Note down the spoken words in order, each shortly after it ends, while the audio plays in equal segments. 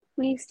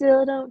We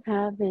still don't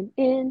have an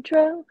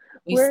intro.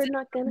 We We're still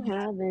not gonna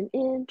have an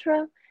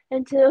intro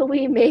until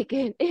we make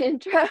an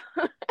intro.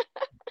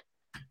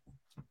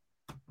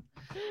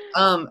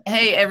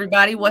 Hey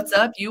everybody, what's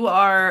up? You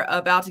are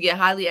about to get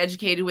highly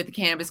educated with the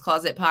Cannabis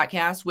Closet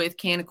podcast with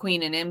Canna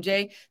Queen and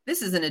MJ.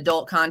 This is an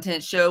adult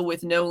content show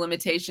with no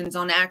limitations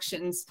on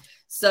actions,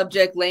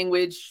 subject,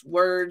 language,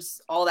 words,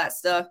 all that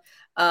stuff.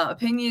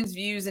 Opinions,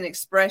 views, and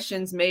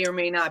expressions may or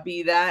may not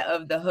be that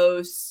of the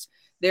hosts,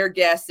 their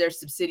guests, their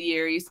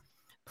subsidiaries.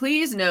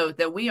 Please note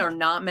that we are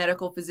not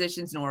medical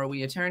physicians, nor are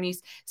we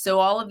attorneys. So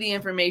all of the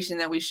information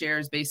that we share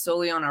is based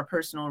solely on our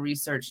personal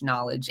research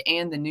knowledge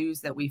and the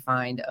news that we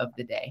find of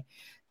the day.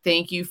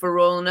 Thank you for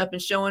rolling up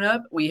and showing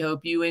up. We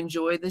hope you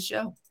enjoy the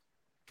show.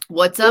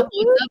 What's up?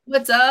 What's up?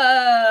 What's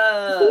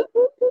up?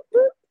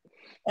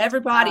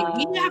 Everybody,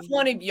 we have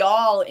one of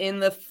y'all in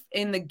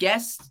the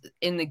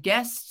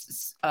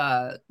guests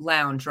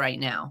lounge right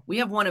now. We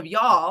have one of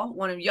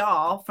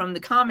y'all from the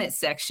comment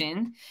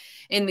section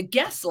in the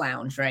guest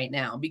lounge right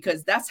now,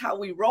 because that's how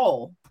we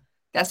roll.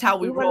 That's how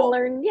we want to roll.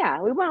 learn.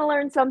 Yeah, we want to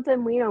learn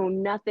something we know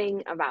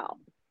nothing about.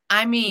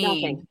 I mean,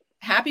 nothing.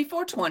 Happy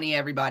 420,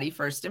 everybody,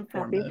 first and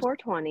foremost. Happy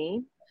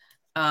 420.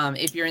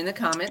 If you're in the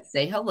comments,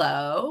 say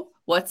hello.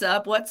 What's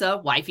up? What's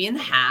up? Wifey in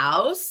the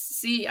house.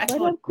 See, I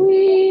told you.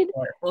 Queen?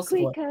 Full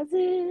Queen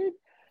cousin.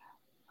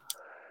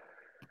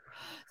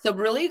 So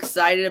really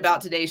excited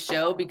about today's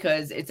show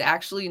because it's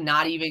actually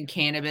not even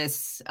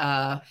cannabis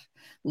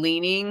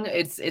leaning.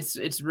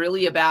 It's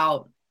really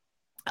about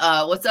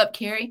what's up,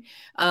 Carrie?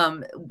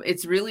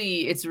 It's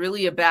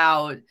really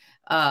about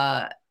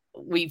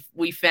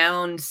we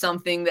found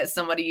something that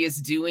somebody is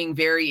doing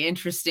very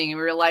interesting, and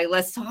we were like,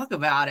 let's talk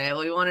about it.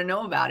 We want to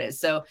know about it.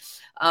 So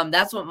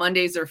that's what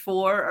Mondays are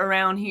for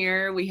around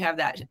here. We have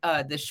that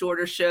the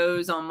shorter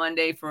shows on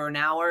Monday for an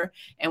hour,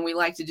 and we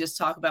like to just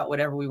talk about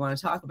whatever we want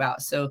to talk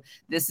about. So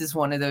this is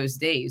one of those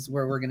days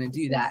where we're going to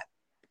do that.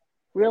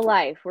 Real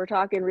life. We're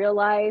talking real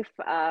life,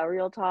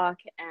 real talk,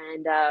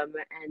 and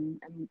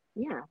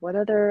yeah, what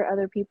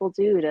other people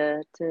do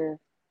to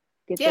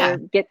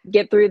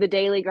get through the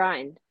daily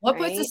grind. What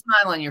puts a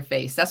smile on your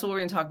face? That's what we're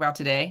going to talk about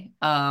today.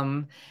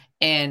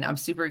 And I'm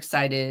super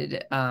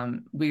excited.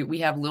 We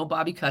have Lil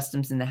Bobby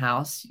Customs in the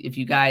house. If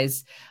you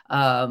guys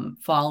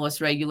follow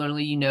us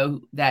regularly, you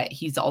know that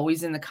he's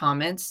always in the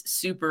comments,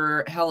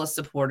 super hella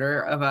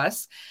supporter of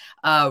us.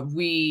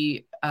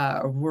 We're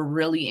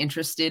really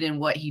interested in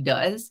what he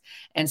does.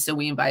 And so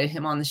we invited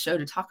him on the show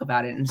to talk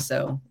about it. And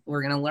so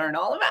we're going to learn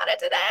all about it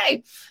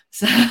today.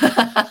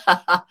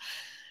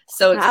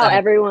 So wow,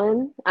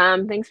 everyone.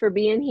 Thanks for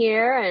being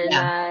here. And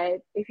yeah.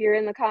 If you're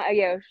in the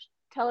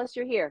tell us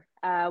you're here.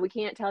 We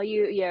can't tell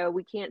you,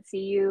 we can't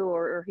see you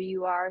or who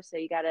you are. So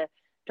you got to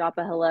drop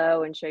a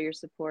hello and show your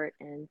support.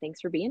 And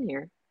thanks for being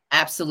here.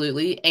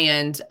 Absolutely.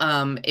 And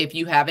if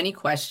you have any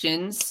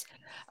questions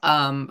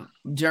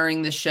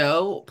during the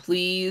show,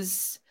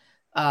 please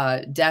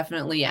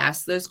definitely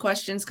ask those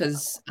questions,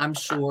 because I'm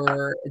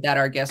sure that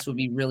our guests will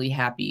be really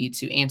happy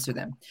to answer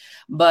them.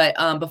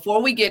 But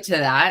before we get to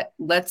that,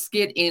 let's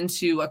get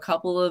into a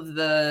couple of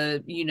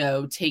the,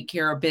 take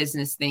care of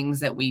business things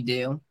that we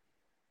do.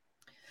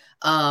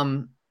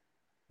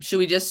 Should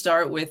we just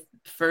start with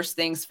first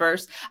things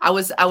first? I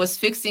was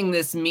fixing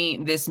this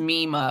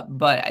meme up,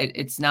 but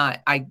it's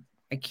not, I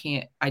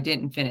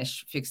didn't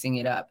finish fixing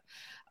it up.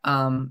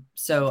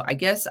 So I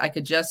guess I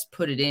could just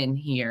put it in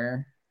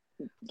here.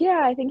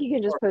 Yeah, I think you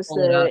can just post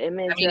the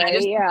image,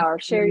 right? Yeah, or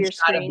share your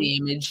screen. Of the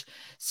image.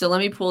 So let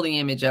me pull the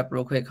image up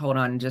real quick. Hold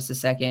on just a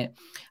second.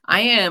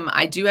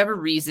 I do have a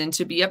reason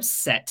to be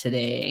upset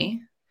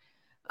today.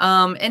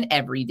 And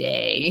every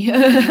day.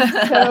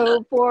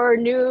 So for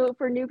new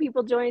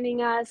people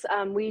joining us,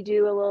 we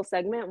do a little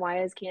segment,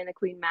 why is Canna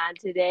Queen mad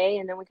today?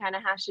 And then we kind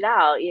of hash it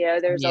out.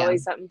 There's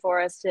always something for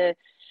us to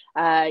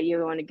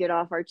you want to get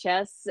off our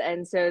chests,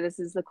 and so this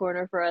is the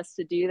corner for us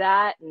to do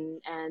that.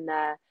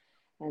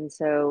 And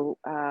so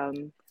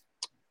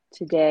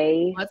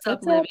today, what's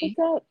up, Libby?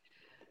 What's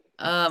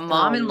up?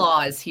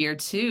 Mom-in-law is here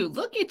too.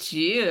 Look at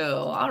you.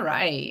 All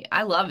right.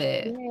 I love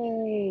it.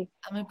 Yay.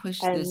 I'm going to push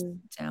this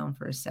down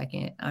for a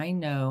second. I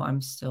know I'm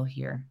still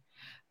here.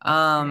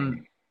 I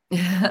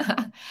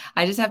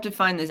just have to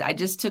find this. I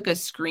just took a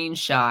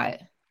screenshot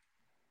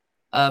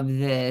of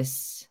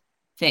this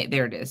thing.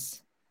 There it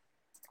is.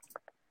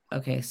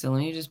 Okay. So let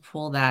me just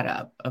pull that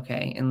up.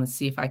 Okay. And let's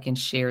see if I can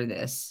share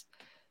this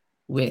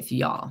with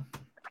y'all.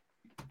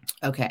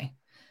 Okay.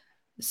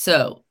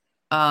 So,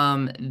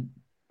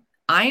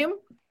 I am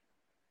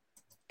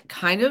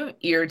kind of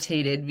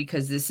irritated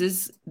because this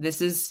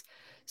is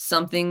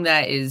something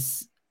that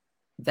is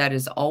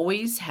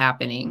always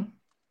happening.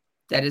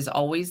 That is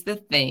always the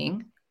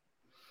thing.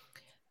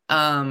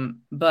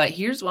 But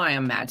here's why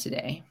I'm mad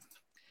today.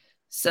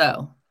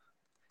 So,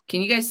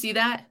 can you guys see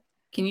that?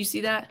 Can you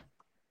see that?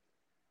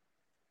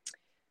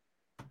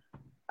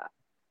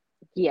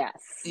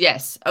 Yes.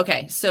 Yes.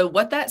 Okay. So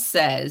what that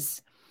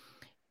says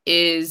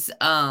is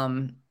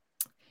in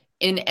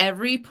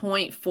every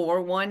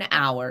 0.41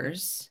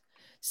 hours,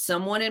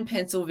 someone in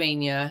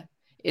Pennsylvania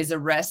is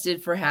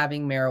arrested for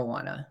having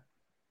marijuana.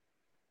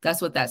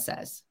 That's what that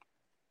says.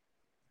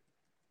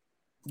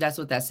 That's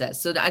what that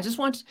says. So I just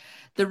want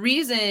the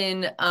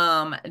reason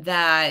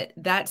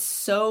that's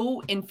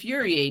so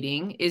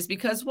infuriating is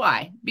because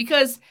why?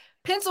 Because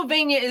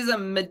Pennsylvania is a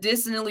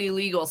medicinally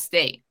legal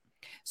state.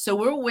 So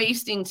we're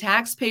wasting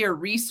taxpayer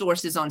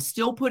resources on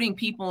still putting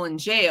people in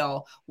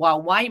jail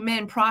while white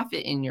men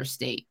profit in your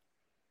state.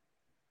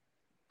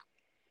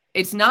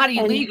 It's not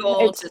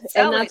illegal to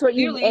sell that's it, what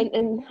clearly.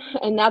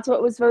 and that's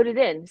what was voted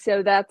in.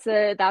 So that's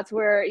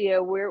where, you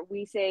know, where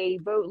we say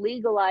vote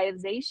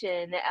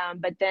legalization,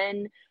 but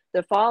then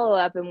the follow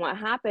up and what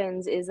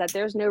happens is that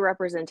there's no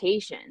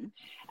representation,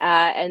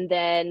 and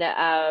then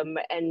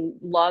and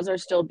laws are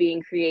still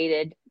being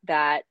created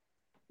that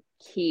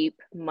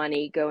keep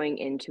money going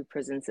into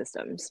prison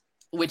systems,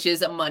 which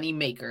is a money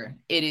maker.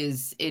 It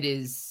is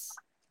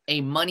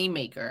a money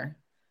maker.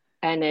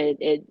 And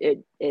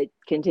it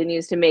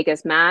continues to make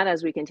us mad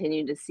as we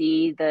continue to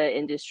see the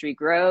industry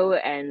grow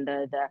and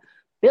the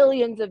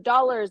billions of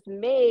dollars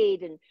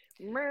made and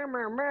and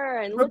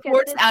reports look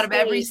at this out of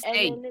every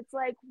state. And then it's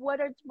like,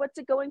 what's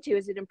it going to?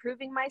 Is it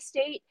improving my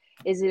state?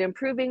 Is it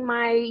improving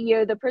my, you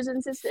know, the prison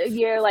system?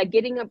 You know, like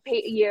getting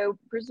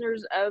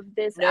prisoners of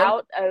this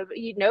out of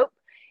nope,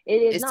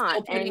 it is it's not.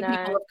 Still putting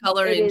And people of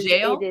color in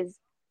jail.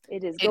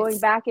 It is going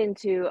back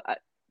into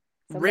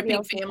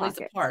ripping families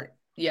apart.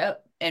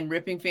 Yep. And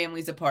ripping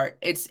families apart.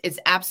 It's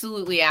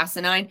absolutely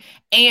asinine.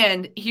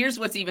 And here's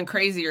what's even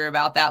crazier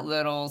about that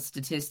little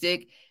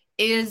statistic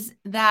is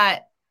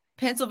that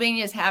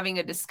Pennsylvania is having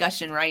a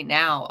discussion right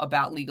now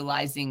about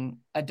legalizing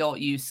adult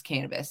use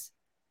cannabis.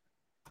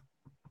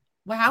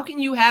 Well, how can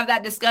you have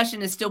that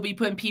discussion and still be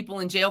putting people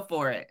in jail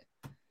for it?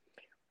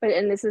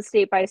 And this is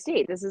state by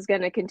state. This is going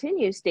to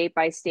continue state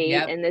by state.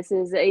 Yep. And this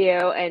is, you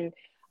know, and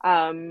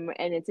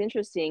it's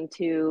interesting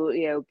to,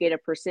 you know, get a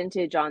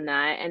percentage on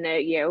that. And,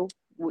 you know,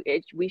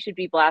 we should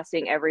be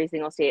blasting every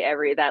single state,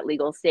 that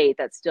legal state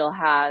that still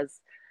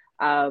has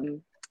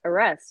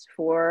arrest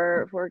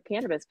for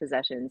cannabis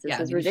possessions. This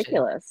is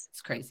ridiculous.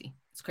 It's crazy.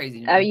 It's crazy.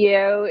 You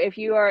know, if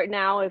you are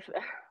now,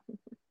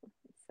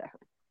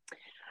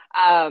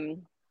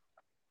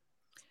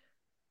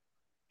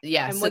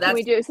 yeah. And so what can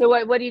we do? So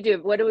what do you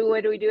do? What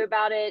do we do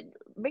about it?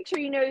 Make sure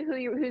you know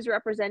who's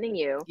representing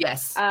you.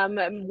 Yes.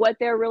 What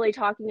they're really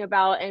talking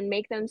about, and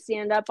make them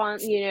stand up on,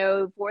 you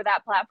know, for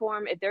that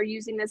platform. If they're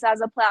using this as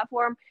a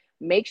platform,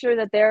 make sure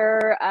that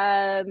they're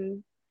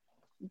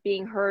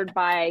being heard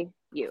by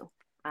you,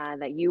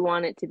 that you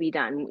want it to be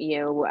done. You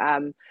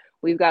know,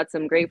 we've got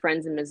some great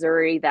friends in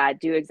Missouri that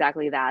do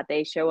exactly that.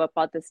 They show up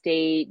at the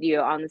state, you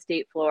know, on the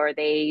state floor.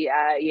 They,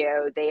 you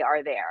know, they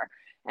are there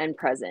and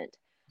present.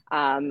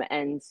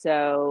 And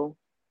so,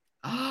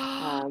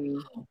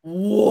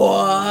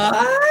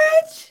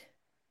 what?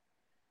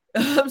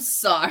 I'm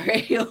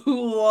sorry.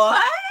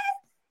 What?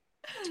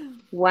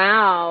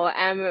 Wow.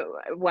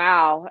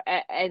 Wow.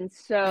 And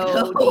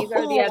so these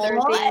are the other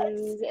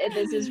things.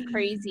 This is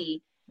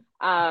crazy.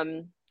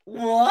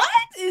 What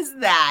is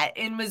that?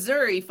 In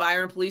Missouri,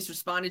 fire and police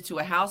responded to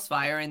a house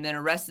fire and then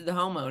arrested the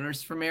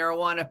homeowners for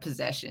marijuana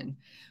possession.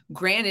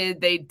 Granted,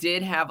 they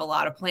did have a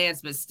lot of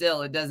plants, but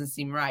still, it doesn't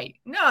seem right.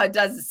 No, it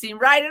doesn't seem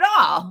right at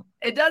all.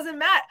 It doesn't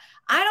matter.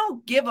 I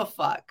don't give a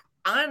fuck.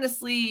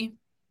 Honestly,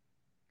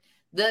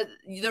 the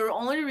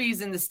only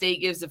reason the state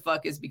gives a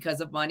fuck is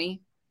because of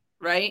money,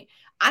 right?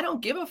 I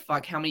don't give a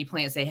fuck how many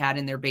plants they had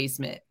in their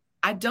basement.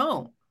 I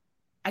don't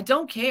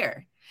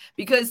care.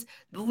 Because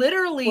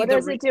literally, what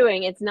is it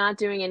doing? It's not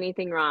doing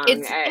anything wrong. You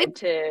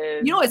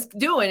know what it's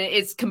doing?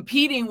 It's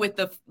competing with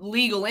the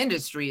legal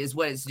industry is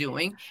what it's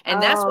doing.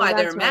 And that's why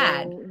they're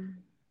mad.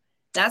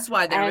 That's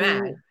why they're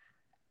mad.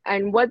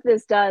 And what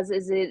this does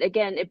is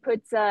it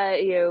puts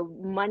you know,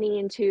 money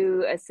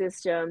into a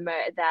system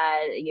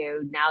that, you know,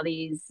 now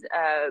these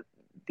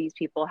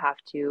people have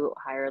to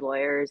hire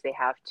lawyers, they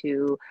have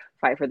to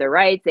fight for their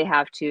rights, they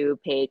have to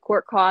pay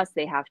court costs,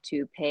 they have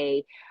to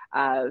pay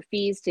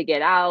fees to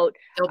get out.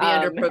 They'll be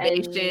under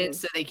probation,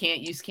 so they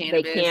can't use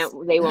cannabis.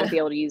 They won't be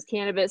able to use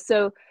cannabis.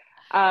 So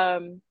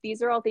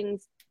these are all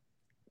things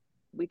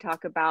we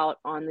talk about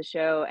on the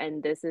show,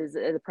 and this is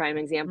the prime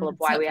example of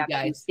why we have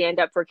to stand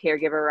up for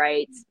caregiver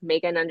rights,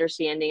 make an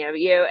understanding of,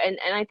 you know, and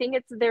I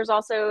think there's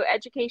also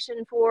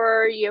education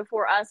for, you know,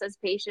 for us as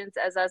patients,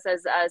 as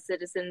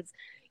citizens,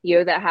 you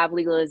know, that have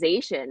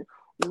legalization.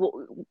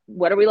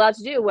 What are we allowed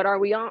to do? What are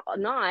we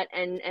not?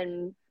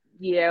 And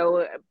you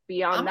know,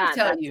 beyond that,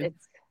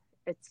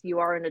 it's you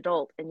are an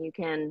adult and you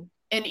can.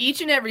 In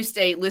each and every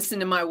state, listen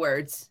to my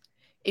words.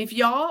 If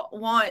y'all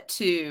want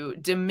to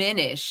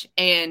diminish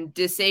and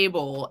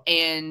disable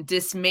and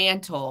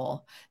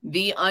dismantle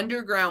the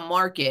underground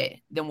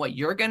market, then what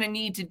you're going to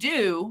need to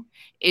do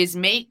is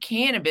make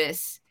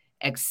cannabis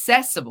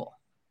accessible.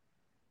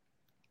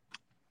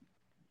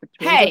 Which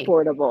means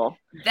affordable.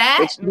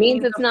 Which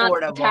means it's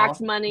affordable. Not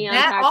tax money on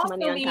tax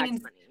money on tax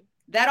money.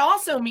 That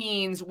also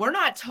means we're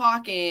not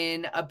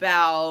talking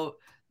about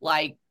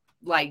like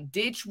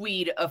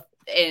ditchweed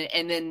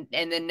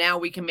and then now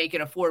we can make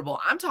it affordable.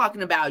 I'm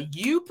talking about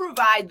you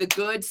provide the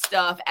good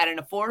stuff at an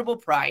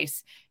affordable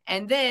price,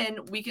 and then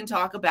we can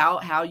talk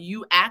about how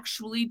you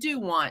actually do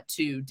want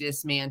to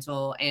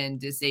dismantle and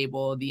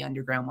disable the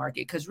underground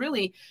market, because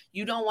really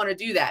you don't want to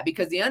do that,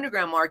 because the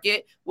underground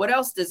market, what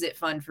else does it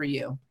fund for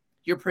you?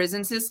 Your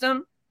prison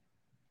system.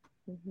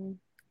 Mm-hmm.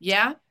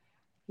 Yeah.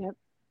 Yep.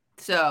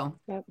 So.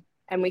 Yep.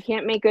 And we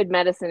can't make good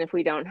medicine if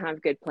we don't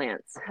have good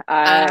plants.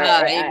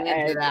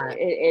 Amen to that.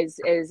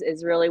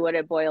 Is really what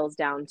it boils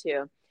down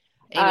to.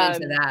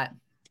 Amen to that.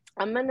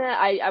 I'm gonna,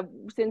 I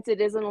since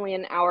it isn't only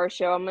an hour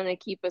show, I'm gonna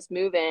keep us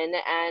moving,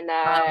 and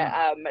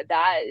that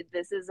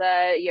this is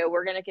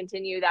we're gonna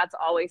continue. That's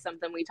always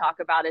something we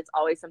talk about. It's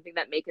always something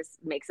that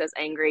makes us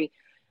angry.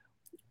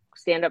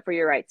 Stand up for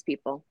your rights,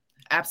 people.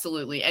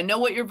 Absolutely, and know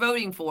what you're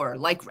voting for.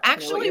 Like,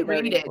 actually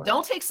read it.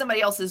 Don't take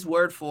somebody else's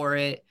word for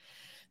it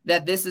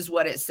that this is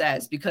what it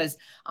says, because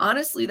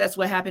honestly, that's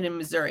what happened in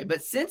Missouri.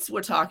 But since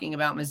we're talking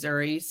about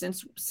Missouri,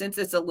 since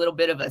it's a little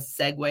bit of a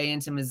segue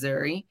into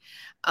Missouri,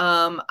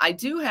 I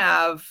do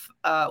have,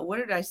 where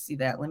did I see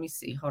that? Let me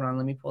see. Hold on.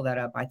 Let me pull that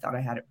up. I thought I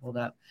had it pulled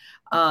up.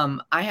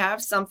 I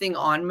have something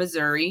on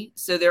Missouri.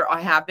 So there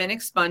have been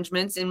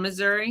expungements in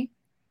Missouri,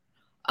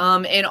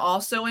 and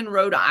also in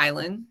Rhode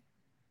Island.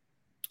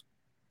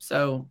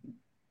 So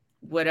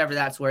whatever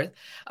that's worth.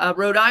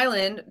 Rhode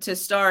Island, to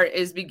start,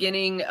 is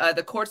beginning,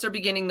 the courts are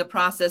beginning the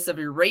process of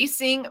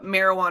erasing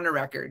marijuana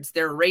records.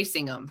 They're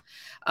erasing them.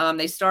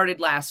 They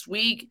started last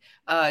week.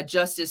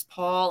 Justice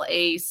Paul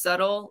A.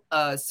 Suttle,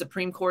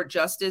 Supreme Court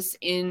Justice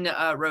in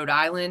Rhode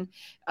Island,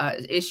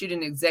 issued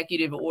an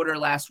executive order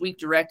last week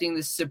directing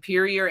the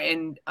Superior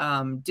and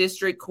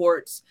District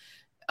Courts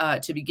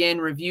to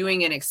begin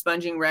reviewing and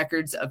expunging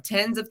records of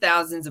tens of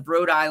thousands of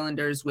Rhode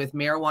Islanders with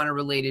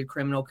marijuana-related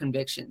criminal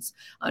convictions.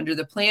 Under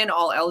the plan,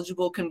 all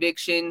eligible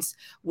convictions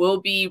will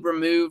be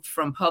removed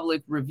from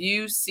public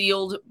review,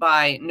 sealed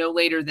by no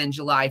later than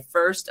July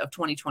 1st of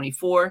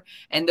 2024,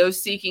 and those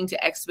seeking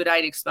to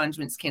expedite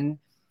expungements can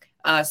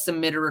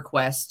submit a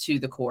request to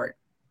the court.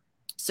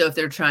 So if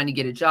they're trying to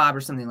get a job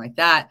or something like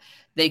that,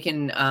 they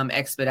can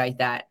expedite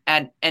that.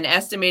 At an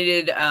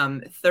estimated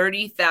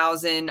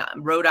 30,000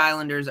 Rhode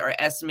Islanders are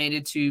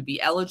estimated to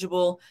be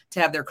eligible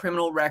to have their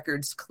criminal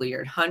records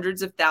cleared.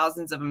 Hundreds of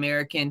thousands of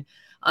Americans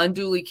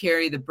unduly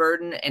carry the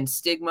burden and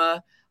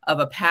stigma of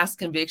a past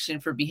conviction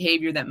for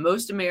behavior that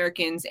most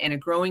Americans and a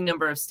growing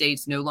number of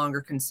states no longer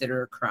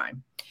consider a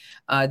crime.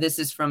 This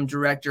is from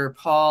Director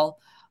Paul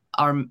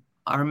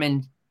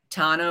Armentano.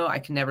 I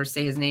can never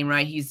say his name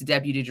right. He's the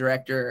deputy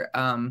director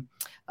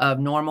of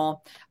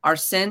NORML. Our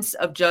sense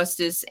of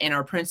justice and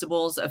our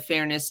principles of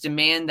fairness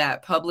demand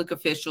that public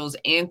officials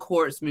and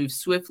courts move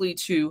swiftly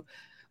to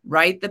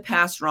right the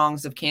past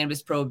wrongs of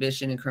cannabis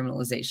prohibition and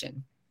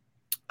criminalization.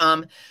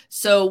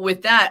 So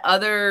with that,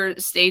 other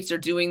states are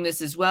doing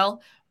this as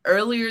well.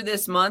 Earlier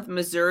this month,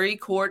 Missouri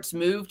courts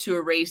moved to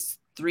erase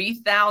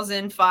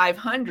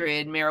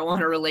 3,500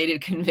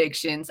 marijuana-related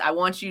convictions. I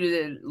want you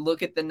to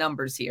look at the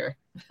numbers here.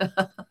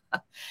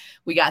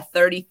 We got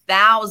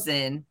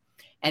 30,000,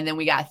 and then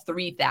we got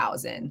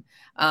 3,000.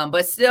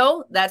 But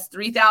still, that's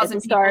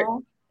 3,000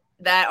 people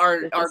that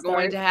are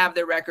going to have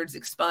their records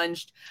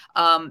expunged.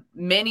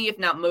 Many, if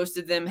not most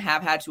of them,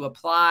 have had to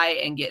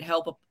apply and get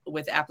help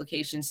with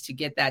applications to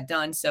get that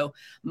done. So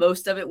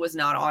most of it was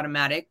not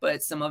automatic,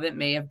 but some of it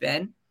may have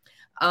been.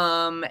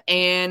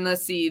 And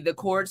let's see, the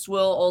courts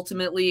will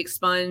ultimately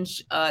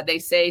expunge, they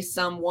say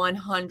some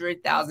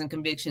 100,000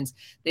 convictions.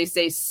 They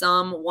say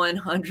some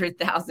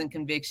 100,000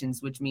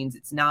 convictions, which means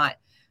it's not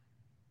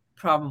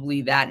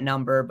probably that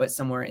number, but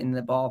somewhere in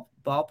the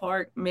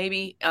ballpark,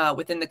 maybe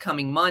within the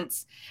coming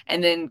months.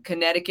 And then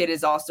Connecticut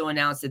has also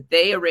announced that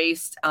they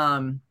erased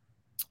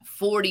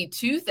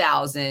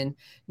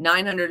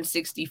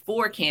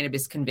 42,964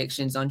 cannabis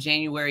convictions on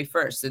January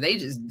 1st. So they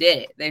just did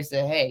it. They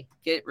said, hey,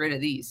 get rid of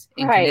these.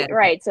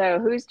 Right. So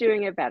who's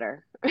doing it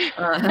better?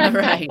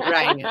 Right.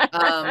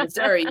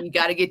 Sorry, you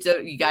got to get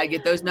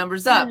those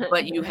numbers up,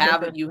 but you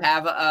have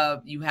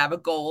a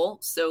goal.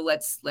 So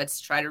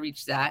let's try to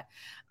reach that.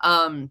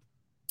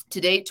 To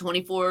date,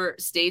 24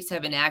 states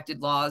have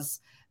enacted laws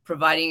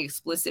providing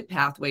explicit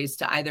pathways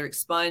to either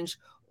expunge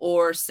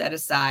or set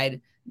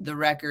aside the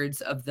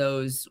records of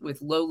those with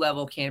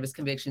low-level cannabis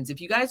convictions. If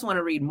you guys want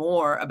to read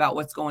more about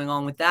what's going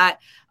on with that,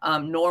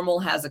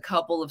 NORML has a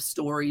couple of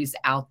stories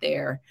out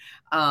there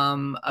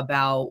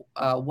about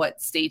what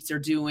states are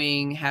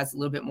doing, has a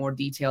little bit more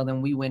detail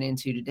than we went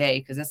into today,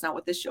 because that's not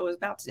what this show is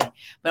about today.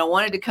 But I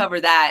wanted to cover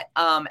that.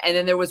 And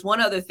then there was one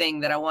other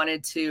thing that I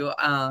wanted to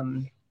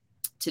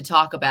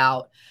talk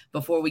about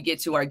before we get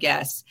to our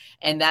guests,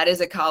 and that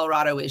is a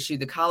Colorado issue.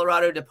 The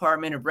Colorado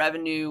Department of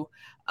Revenue,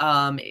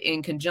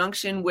 in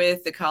conjunction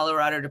with the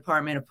Colorado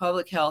Department of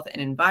Public Health and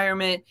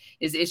Environment,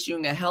 is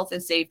issuing a health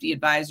and safety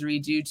advisory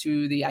due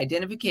to the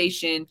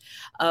identification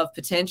of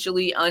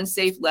potentially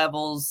unsafe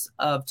levels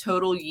of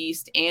total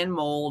yeast and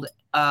mold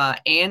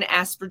and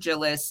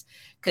aspergillus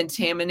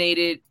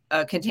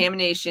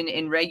contamination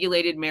in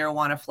regulated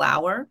marijuana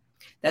flower,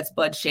 that's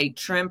bud-shaped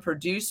trim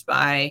produced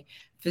by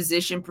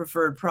Physician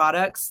Preferred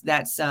Products,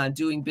 that's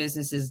doing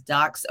business as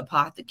Doc's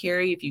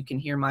Apothecary, if you can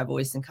hear my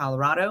voice in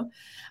Colorado.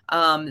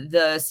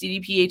 The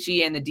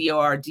CDPHE and the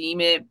DOR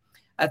deem it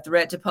a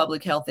threat to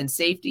public health and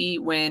safety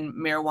when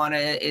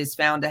marijuana is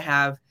found to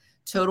have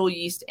total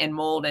yeast and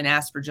mold and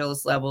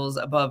aspergillus levels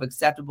above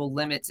acceptable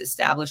limits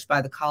established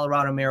by the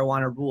Colorado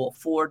Marijuana Rule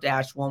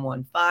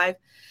 4-115.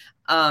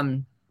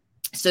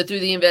 So through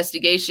the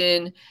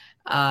investigation,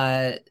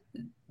 the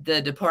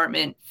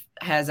department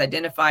has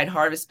identified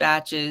harvest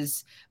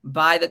batches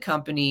by the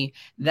company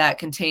that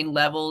contain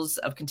levels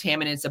of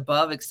contaminants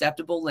above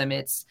acceptable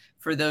limits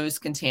for those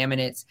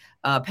contaminants.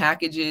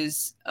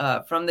 Packages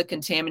from the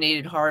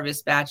contaminated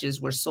harvest batches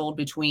were sold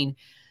between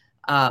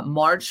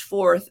March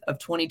 4th of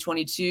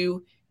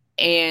 2022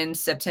 and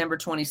September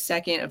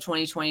 22nd of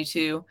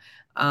 2022.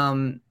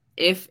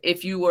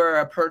 If you were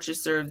a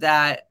purchaser of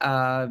that,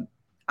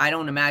 I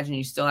don't imagine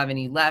you still have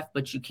any left,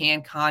 but you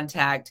can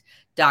contact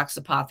Doc's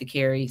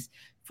Apothecaries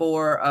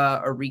for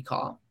a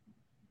recall.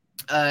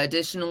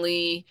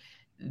 Additionally,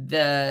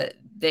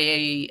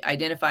 they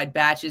identified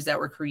batches that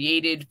were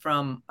created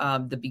from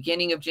the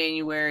beginning of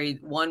January,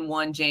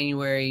 1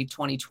 January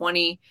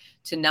 2020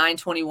 to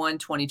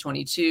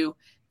 9/21/2022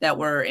 that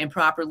were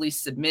improperly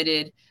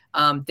submitted.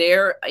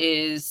 There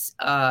is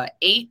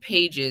 8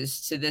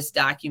 pages to this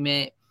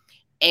document,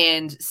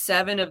 and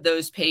 7 of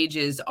those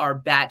pages are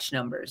batch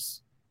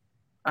numbers.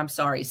 I'm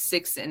sorry,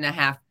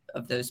 6.5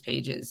 of those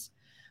pages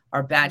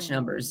are batch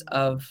numbers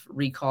of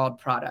recalled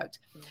product.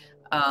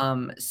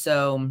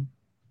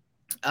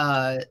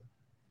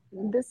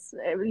 This,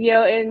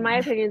 in my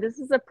opinion, this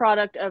is a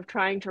product of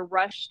trying to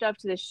rush stuff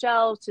to the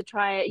shelves to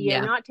try,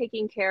 not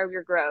taking care of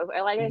your growth.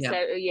 Like I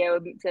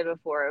said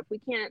before, if we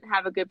can't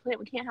have a good plant,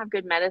 we can't have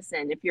good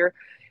medicine. If you're,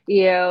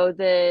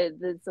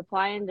 the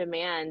supply and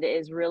demand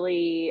is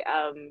really,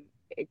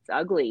 it's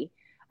ugly.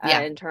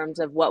 In terms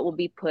of what will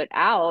be put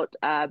out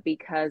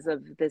because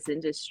of this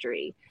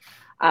industry.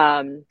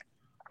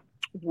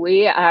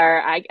 We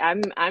are.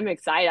 I'm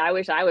excited. I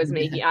wish I was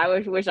making. I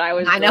wish I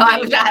was. I know. I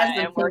wish I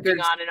had some working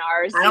on an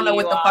RC. I don't know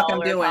what the fuck I'm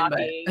doing, but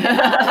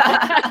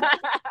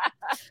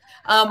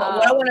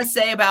what I want to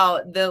say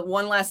about the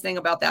one last thing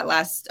about that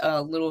last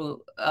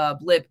little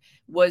blip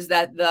was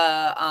that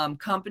the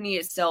company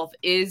itself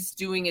is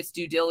doing its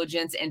due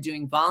diligence and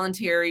doing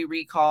voluntary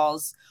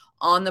recalls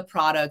on the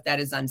product that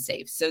is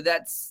unsafe. So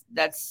that's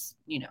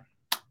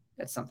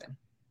something.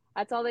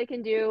 That's all they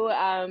can do,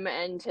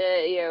 and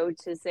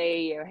to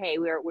say, hey,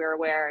 we're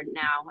aware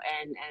now,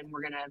 and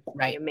we're gonna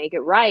make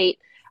it right.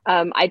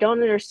 I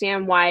don't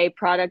understand why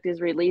product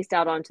is released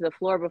out onto the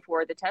floor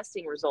before the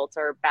testing results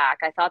are back.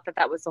 I thought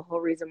that was the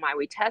whole reason why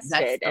we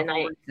tested,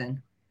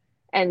 reason.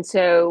 And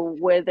so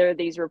whether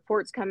these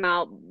reports come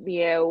out,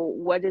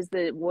 where is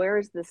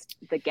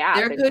the gap?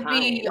 There could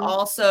be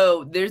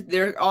also,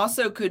 there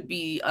also could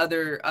be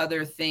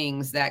other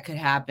things that could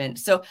happen.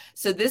 So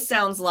this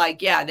sounds like,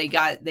 they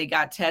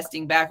got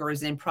testing back, or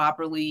is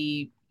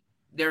improperly,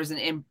 there's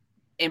an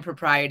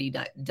impropriety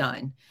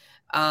done.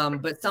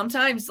 But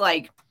sometimes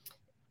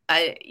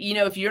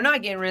if you're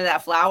not getting rid of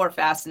that flour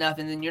fast enough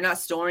and then you're not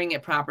storing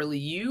it properly,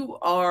 you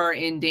are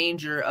in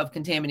danger of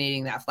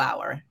contaminating that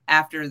flour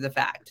after the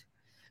fact.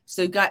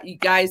 So you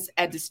guys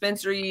at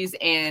dispensaries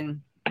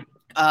and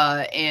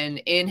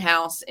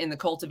in-house in the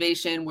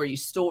cultivation where you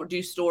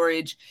do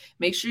storage,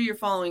 make sure you're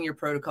following your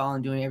protocol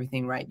and doing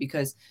everything right,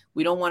 because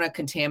we don't want to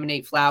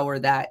contaminate flour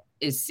that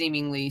is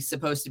seemingly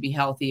supposed to be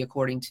healthy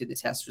according to the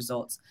test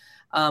results.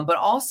 But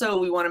also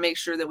we want to make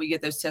sure that we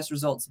get those test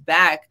results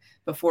back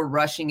before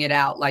rushing it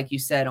out, like you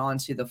said,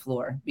 onto the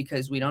floor,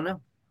 because we don't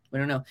know. We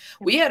don't know.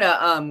 We had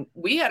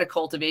a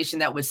cultivation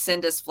that would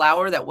send us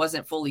flour that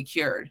wasn't fully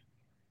cured.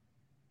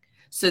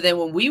 So then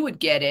when we would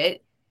get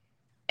it,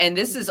 and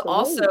this is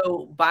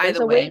also, by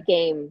the way, weight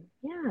game.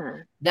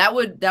 Yeah. That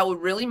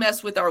would really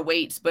mess with our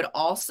weights, but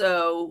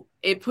also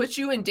it puts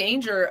you in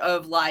danger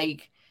of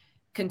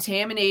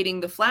contaminating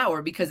the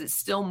flour because it's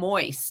still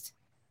moist.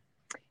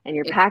 And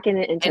you're packing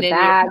it into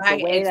bags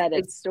the way that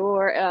it's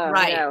stored.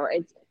 Right. No,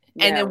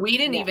 and then we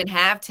didn't even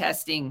have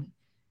testing.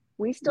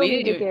 We still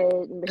need to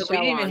get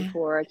Michelle on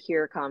for a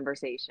cure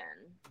conversation.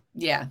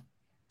 Yeah.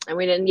 And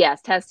we didn't,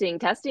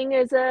 testing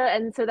is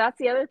and so that's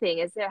the other thing,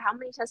 is there how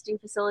many testing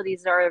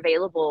facilities are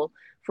available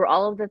for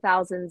all of the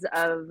thousands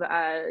of,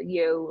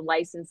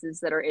 licenses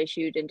that are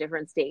issued in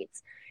different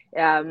states?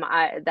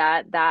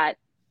 That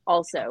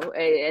also,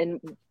 and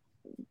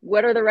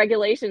what are the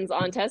regulations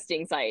on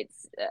testing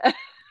sites?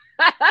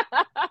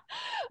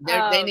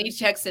 They need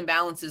checks and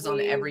balances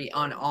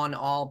on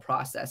all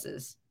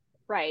processes.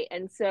 Right.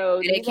 And so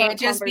and it can't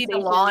just be the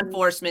law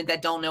enforcement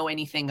that don't know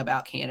anything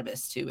about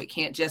cannabis too. It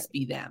can't just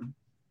be them.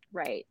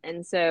 Right.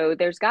 And so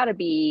there's got to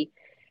be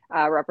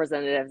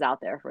representatives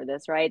out there for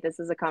this, right? This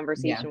is a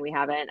conversation we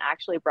haven't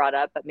actually brought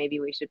up, but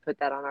maybe we should put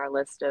that on our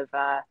list of,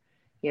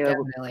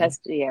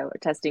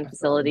 testing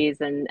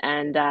facilities and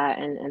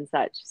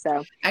such.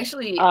 So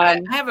actually, I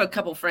have a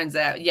couple friends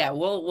that,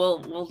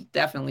 we'll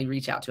definitely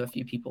reach out to a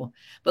few people,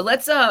 but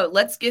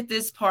let's get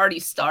this party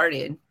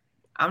started.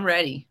 I'm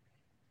ready.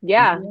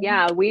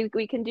 Yeah.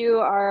 We can do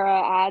our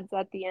ads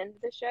at the end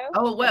of the show,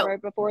 Oh, well,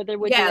 right before the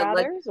Would You yeah,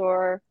 Rathers,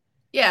 or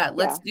yeah,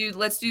 yeah.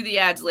 let's do the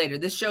ads later.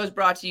 This show is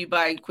brought to you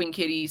by Queen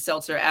Kitty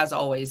Seltzer as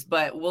always,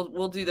 but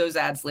we'll do those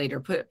ads later.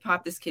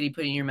 Pop this kitty,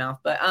 put it in your mouth.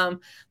 But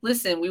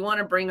listen, we want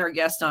to bring our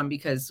guest on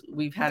because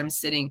we've had him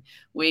sitting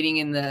waiting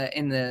in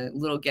the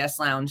little guest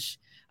lounge.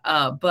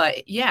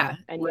 But yeah,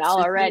 And let's y'all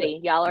just are do it. ready.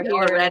 Y'all are Y'all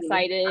here are and ready.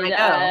 excited. I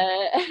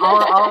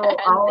know.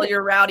 All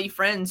your rowdy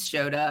friends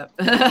showed up.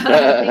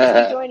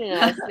 Thanks for joining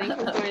us.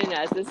 Thanks for joining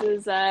us. This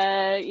is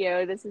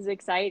this is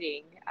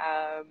exciting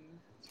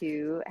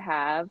to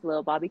have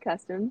Lil Bobby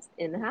Customs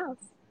in the house.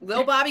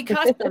 Lil Bobby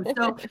Customs.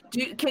 So,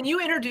 can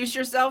you introduce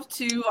yourself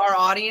to our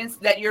audience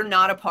that you're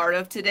not a part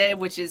of today,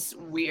 which is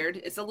weird.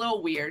 It's a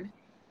little weird.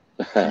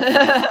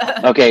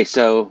 Okay,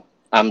 so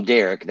I'm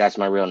Derek. That's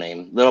my real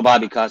name. Lil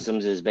Bobby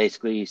Customs is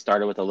basically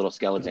started with a little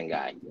skeleton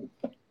guy.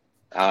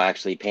 I'll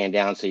actually pan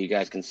down so you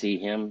guys can see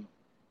him.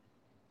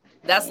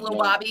 That's Lil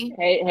Bobby.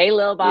 Hey,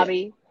 Lil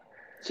Bobby.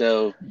 Yeah.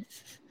 So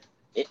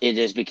it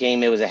just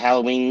became, it was a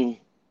Halloween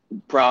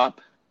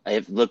prop.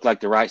 It looked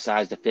like the right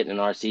size to fit in an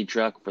RC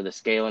truck for the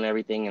scale and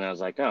everything. And I was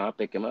like, oh, I'll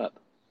pick him up.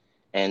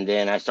 And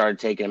then I started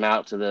taking him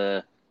out to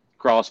the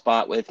crawl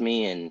spot with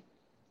me, and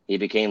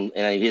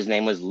his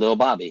name was Lil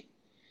Bobby.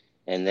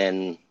 And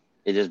then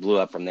it just blew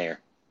up from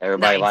there.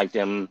 Everybody liked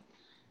him.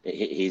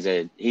 He's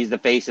the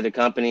face of the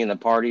company and the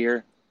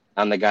partier.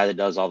 I'm the guy that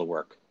does all the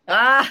work.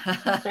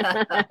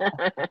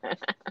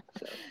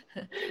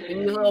 We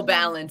need a little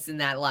balance in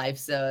that life,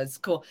 so it's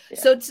cool.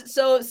 Yeah.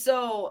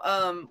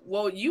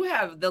 Well, you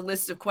have the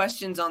list of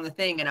questions on the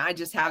thing, and I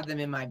just have them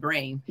in my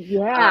brain.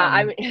 Yeah,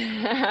 I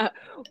mean,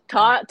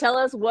 tell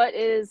us what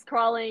is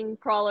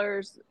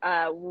crawlers.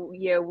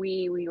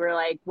 We were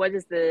like, what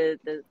is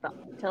the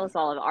tell us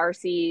all of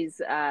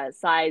RC's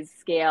size,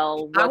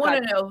 scale. I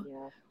want to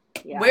know.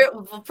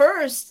 Well,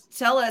 first,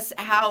 tell us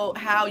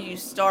how you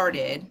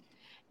started,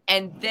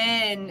 and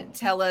then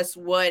tell us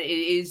what it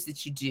is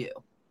that you do.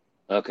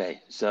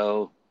 Okay,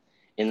 so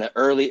in the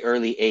early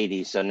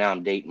 80s, so now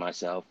I'm dating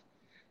myself.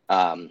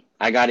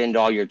 I got into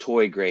all your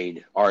toy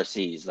grade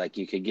RCs, like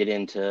you could get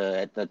into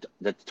at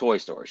the toy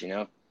stores,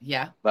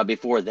 Yeah. But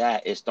before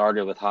that, it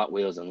started with Hot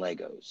Wheels and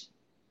Legos,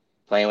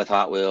 playing with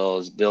Hot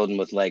Wheels, building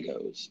with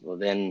Legos. Well,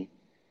 then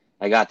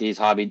I got these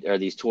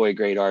toy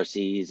grade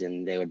RCs,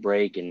 and they would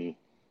break, and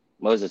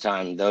most of the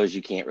time those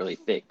you can't really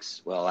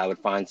fix. Well, I would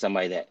find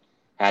somebody that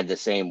had the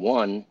same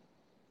one,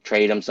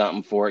 trade them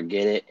something for it,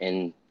 get it,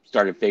 and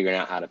started figuring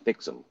out how to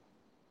fix them.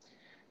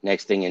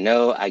 Next thing you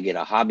know, I get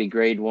a hobby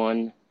grade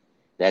one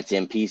that's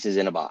in pieces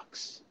in a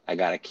box. I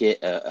got a kit,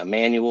 a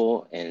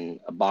manual,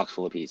 and a box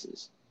full of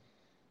pieces.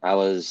 That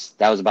was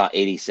about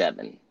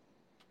 87.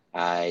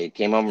 I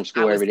came home from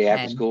school every day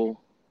after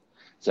school.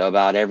 So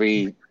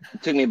it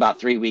took me about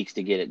 3 weeks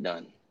to get it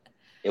done.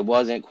 It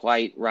wasn't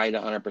quite right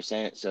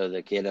 100%. So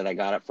the kid that I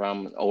got it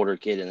from, an older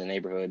kid in the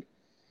neighborhood,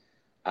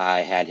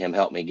 I had him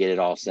help me get it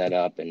all set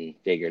up and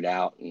figured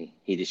out. And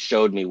he just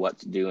showed me what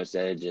to do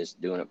instead of just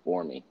doing it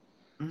for me.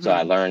 Mm-hmm. So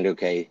I learned,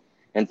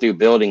 and through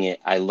building it,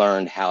 I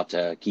learned how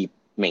to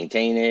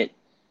maintain it.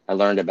 I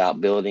learned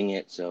about building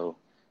it. So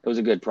it was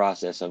a good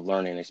process of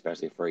learning,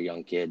 especially for a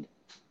young kid.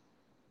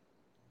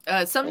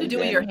 Something to do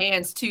with your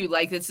hands too.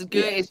 Like it's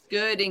good. Yes. It's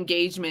good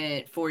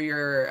engagement for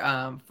your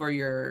eyes,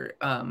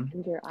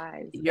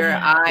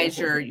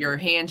 your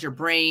hands, your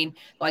brain.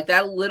 Like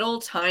that little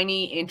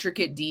tiny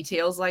intricate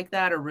details like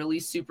that are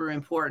really super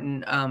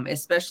important,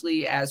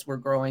 especially as we're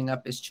growing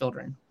up as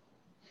children.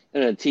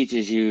 And it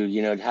teaches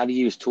you, how to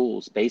use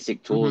tools,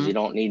 basic tools. Mm-hmm. You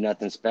don't need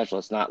nothing special.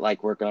 It's not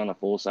like working on a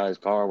full size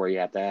car where you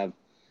have to have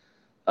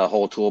a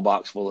whole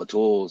toolbox full of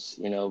tools.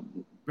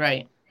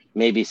 Right.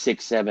 Maybe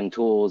 6-7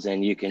 tools,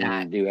 and you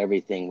can do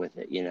everything with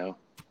it.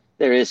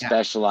 There is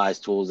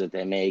specialized tools that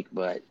they make,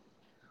 but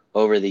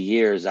over the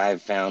years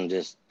I've found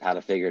just how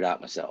to figure it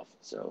out myself.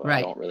 So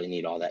I don't really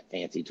need all that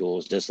fancy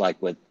tools. Just like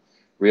with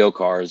real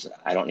cars,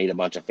 I don't need a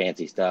bunch of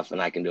fancy stuff,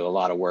 and I can do a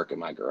lot of work in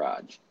my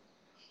garage.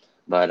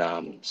 But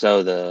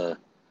so the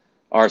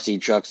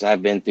RC trucks,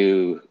 I've been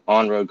through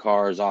on-road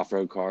cars,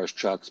 off-road cars,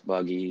 trucks,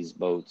 buggies,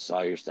 boats,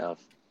 all your stuff.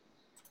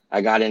 I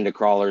got into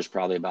crawlers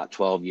probably about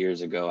 12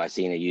 years ago. I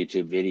seen a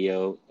YouTube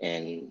video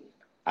and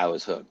I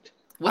was hooked.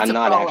 What's a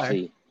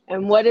crawler?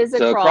 And what is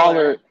a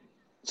crawler?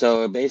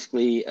 So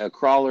basically a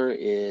crawler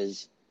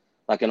is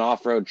like an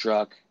off-road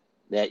truck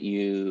that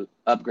you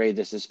upgrade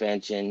the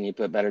suspension, you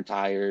put better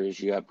tires,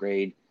 you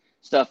upgrade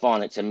stuff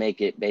on it to make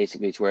it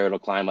basically to where it'll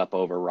climb up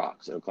over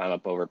rocks. It'll climb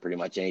up over pretty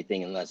much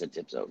anything unless it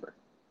tips over.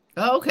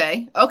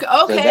 Okay. So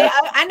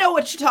I know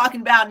what you're talking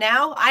about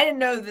now. I didn't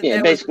know that.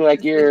 Yeah, basically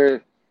like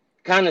you're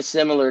kind of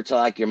similar to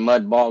like your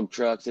mud bog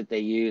trucks that they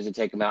use to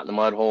take them out in the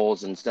mud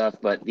holes and stuff,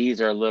 but these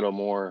are a little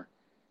more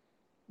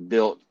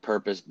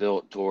purpose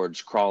built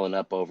towards crawling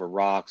up over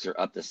rocks or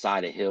up the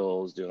side of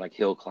hills, doing like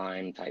hill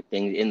climb type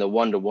thing in the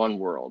 1-to-1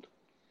 world.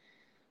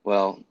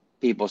 Well,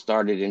 people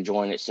started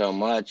enjoying it so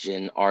much,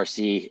 and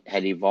RC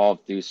had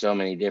evolved through so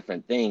many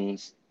different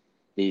things.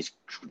 These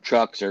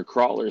trucks or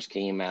crawlers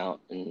came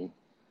out, and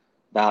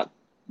about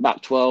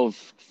about 12,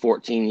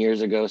 14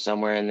 years ago,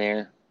 somewhere in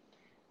there.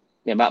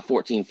 Yeah, about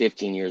 14,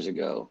 15 years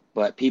ago.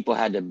 But people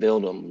had to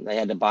build them. They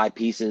had to buy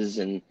pieces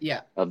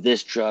of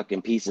this truck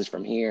and pieces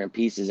from here and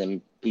piece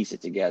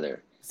it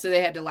together. So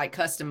they had to like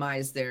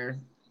customize their.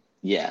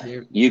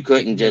 You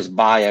couldn't just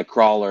buy a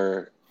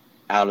crawler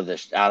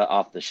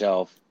off the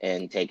shelf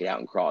and take it out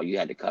and crawl. You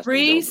had to custom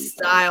build them.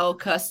 Freestyle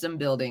custom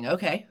building.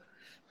 Okay.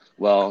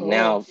 Well, cool.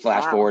 Now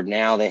flash forward.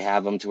 Now they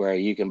have them to where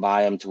you can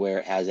buy them to where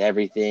it has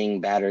everything,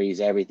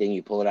 batteries, everything.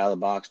 You pull it out of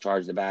the box,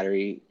 charge the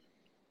battery,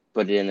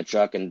 put it in the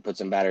truck, and put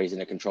some batteries in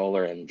the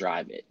controller and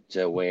drive it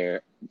to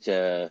where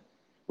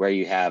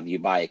you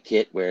buy a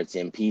kit where it's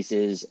in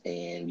pieces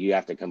and you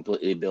have to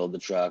completely build the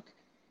truck.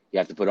 You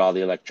have to put all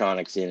the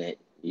electronics in it.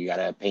 You got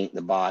to paint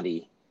the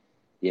body.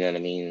 You know what I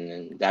mean?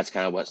 And that's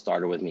kind of what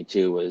started with me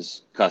too,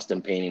 was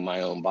custom painting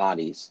my own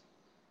bodies.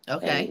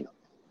 Okay. And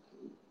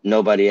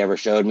nobody ever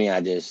showed me.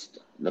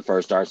 The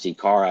first RC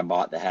car I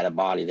bought that had a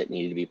body that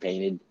needed to be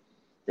painted,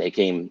 they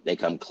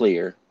come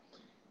clear.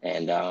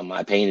 And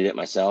I painted it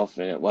myself,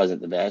 and it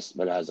wasn't the best,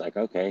 but I was like,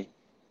 okay.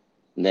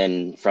 And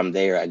then from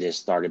there, I just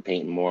started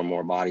painting more and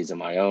more bodies of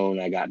my own.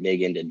 I got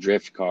big into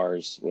drift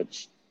cars,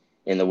 which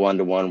in the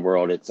one-to-one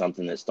world, it's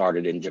something that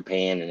started in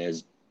Japan and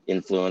has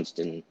influenced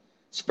and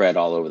spread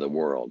all over the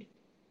world.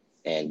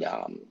 And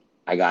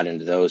I got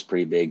into those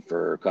pretty big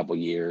for a couple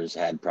years,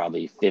 had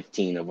probably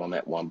 15 of them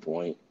at one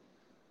point.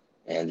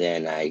 And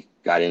then I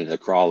got into the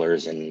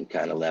crawlers and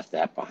kind of left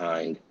that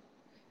behind.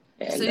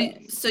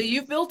 And, so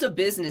you've built a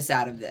business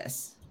out of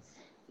this?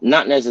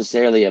 Not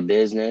necessarily a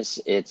business.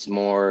 It's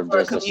more of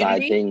just a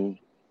side thing.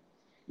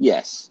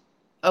 Yes.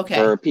 Okay.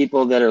 For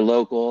people that are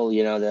local,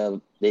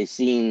 they've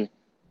seen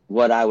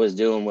what I was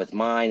doing with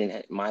mine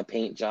and my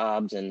paint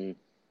jobs, and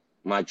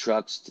my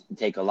trucks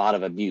take a lot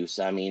of abuse.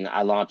 I mean,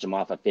 I launch them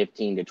off a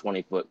 15 to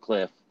 20 foot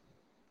cliff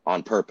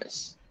on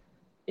purpose.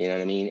 You know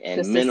what I mean? And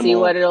just to see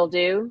what it'll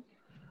do.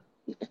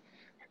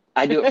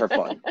 I do it for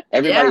fun.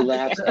 Everybody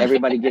laughs.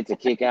 Everybody gets a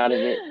kick out of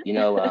it.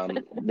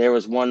 There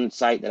was one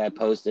site that I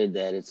posted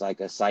that it's like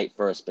a site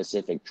for a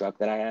specific truck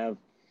that I have.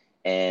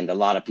 And a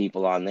lot of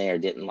people on there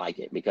didn't like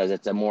it because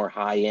it's a more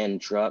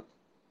high-end truck.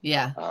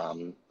 Yeah.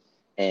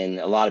 And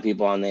a lot of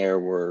people on there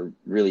were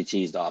really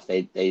cheesed off.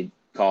 They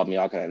called me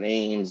all kind of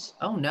names.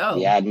 Oh, no.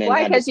 The admin.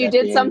 Why? Because you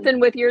did something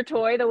with your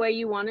toy the way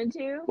you wanted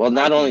to? Well,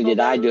 not only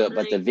did I do it,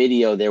 but the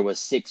video, there was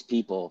 6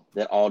 people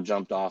that all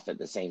jumped off at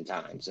the same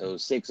time. So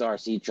 6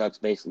 RC trucks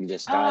basically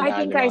just skydiving.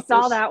 I think I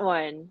saw that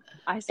one.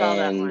 I saw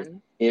that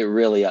one. It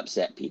really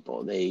upset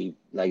people. They,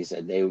 like I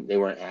said, they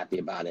weren't happy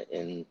about it.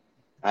 And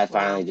I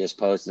finally just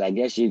posted, I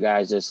guess you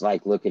guys just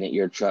like looking at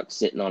your truck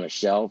sitting on a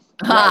shelf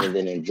rather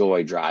than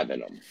enjoy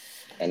driving them.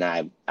 And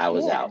I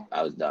was out.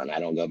 I was done. I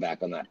don't go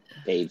back on that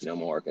page no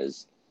more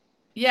because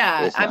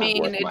I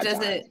mean, it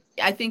doesn't time.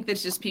 I think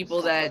that's just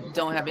people that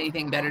don't have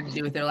anything better to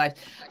do with their life.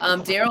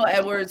 Daryl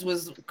Edwards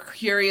was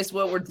curious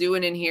what we're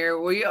doing in here.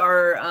 We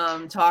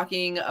are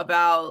talking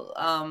about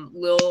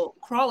Lil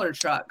crawler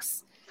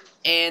trucks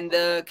and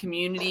the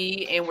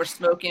community, and we're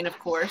smoking, of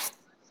course,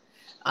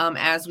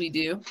 as we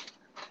do.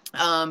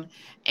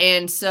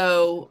 And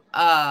so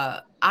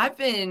I've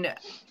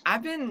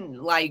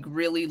been like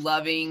really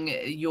loving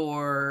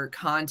your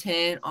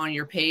content on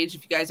your page.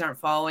 If you guys aren't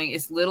following,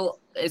 it's Lil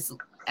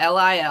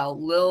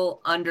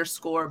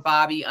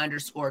Bobby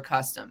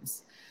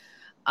Customs.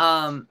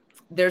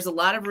 There's a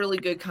lot of really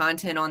good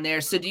content on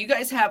there. So do you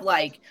guys have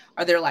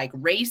are there like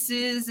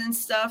races and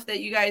stuff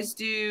that you guys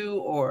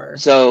do, or?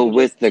 So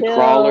with the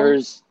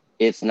crawlers,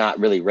 it's not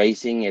really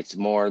racing. It's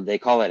more, they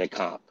call it a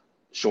comp,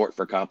 short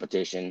for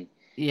competition.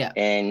 Yeah.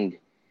 And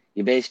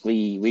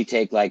we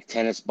take like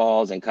tennis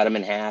balls and cut them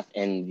in half,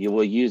 and you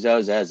will use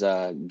those as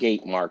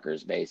gate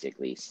markers,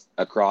 basically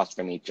across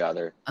from each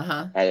other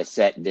at a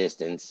set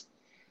distance.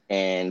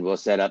 And we'll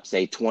set up,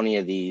 say, 20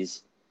 of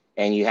these,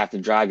 and you have to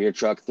drive your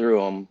truck through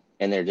them,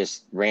 and they're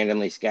just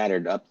randomly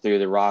scattered up through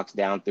the rocks,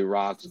 down through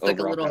rocks, it's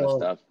over all kind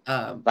of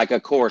stuff. Like a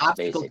course,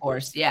 basically.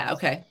 Course, yeah,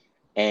 okay.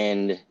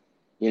 And,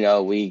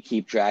 we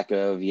keep track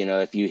of,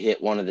 if you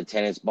hit one of the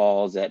tennis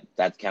balls,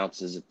 that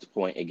counts as a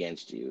point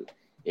against you.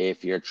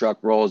 If your truck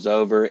rolls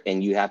over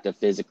and you have to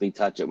physically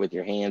touch it with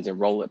your hands and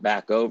roll it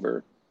back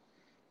over,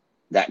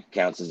 that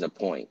counts as a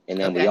point. And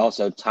then we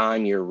also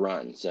time your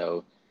run.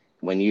 So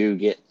when you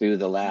get through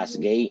the last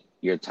gate,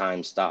 your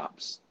time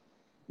stops.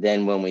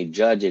 Then when we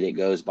judge it, it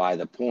goes by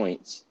the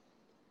points.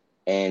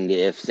 And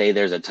if, say,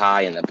 there's a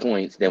tie in the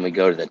points, then we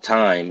go to the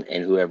time,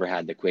 and whoever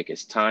had the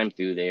quickest time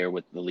through there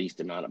with the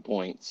least amount of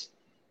points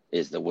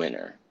is the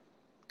winner.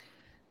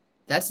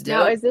 That's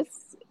dope. Now,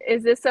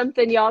 is this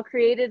something y'all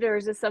created, or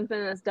is this something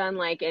that's done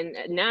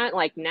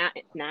nationally?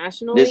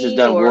 This is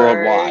done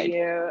worldwide.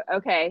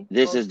 Okay.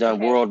 This is done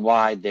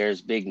worldwide.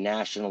 There's big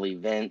national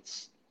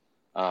events.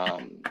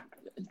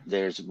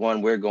 There's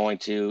one we're going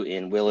to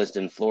in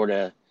Williston,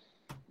 Florida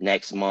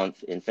next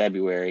month in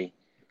February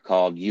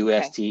called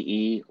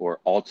USTE, or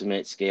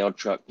Ultimate Scale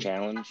Truck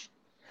Challenge.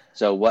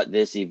 So what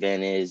this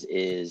event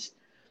is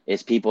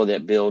it's people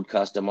that build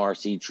custom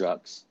RC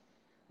trucks,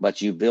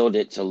 but you build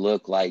it to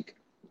look like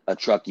a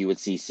truck you would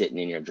see sitting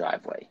in your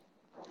driveway.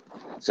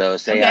 So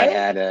say I Okay.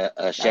 had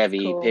a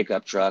Chevy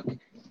pickup truck,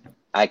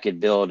 I could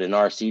build an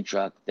RC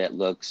truck that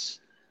looks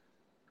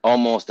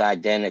almost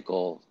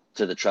identical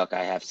to the truck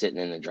I have sitting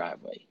in the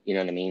driveway. You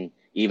know what I mean?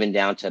 Even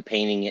down to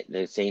painting it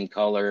the same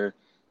color.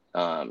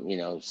 You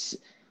know,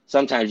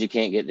 sometimes you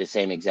can't get the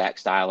same exact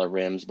style of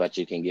rims, but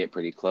you can get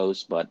pretty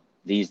close. But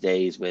these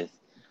days, with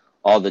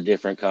all the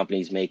different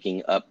companies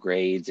making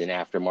upgrades and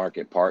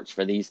aftermarket parts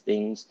for these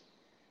things,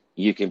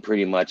 you can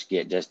pretty much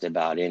get just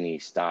about any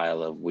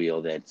style of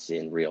wheel that's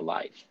in real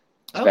life,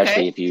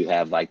 especially if you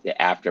have like the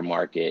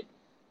aftermarket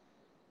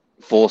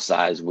full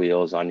size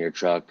wheels on your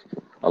truck.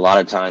 A lot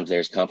of times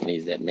there's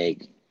companies that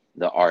make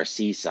the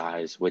RC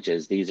size, which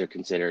is, these are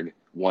considered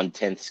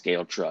 1/10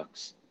 scale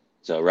trucks.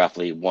 So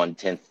roughly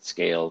 1/10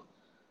 scale,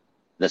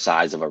 the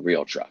size of a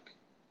real truck,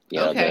 you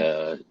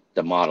know,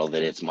 the model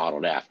that it's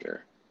modeled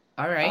after.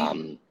 All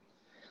right.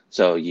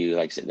 So you,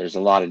 like I said, there's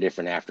a lot of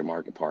different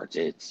aftermarket parts.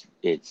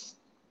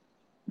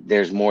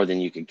 There's more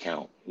than you could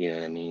count. You know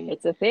what I mean?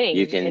 It's a thing.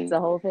 It's a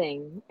whole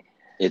thing.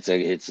 It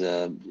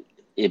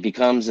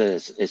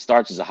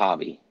starts as a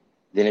hobby,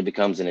 then it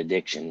becomes an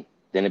addiction,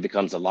 then it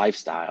becomes a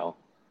lifestyle,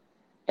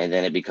 and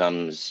then it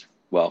becomes,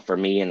 well, for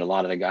me and a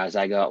lot of the guys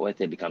I go out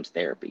with, it becomes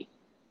therapy.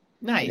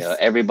 Nice. You know,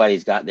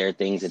 everybody's got their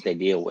things that they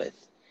deal with,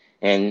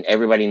 and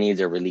everybody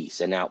needs a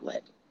release, an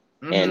outlet.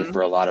 Mm-hmm. And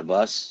for a lot of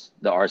us,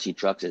 the RC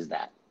trucks is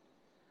that.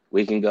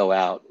 We can go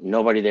out.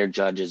 Nobody there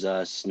judges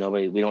us.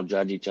 We don't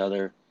judge each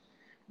other.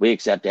 We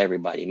accept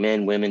everybody,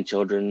 men, women,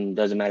 children,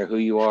 doesn't matter who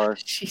you are.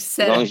 As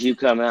long as you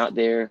come out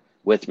there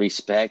with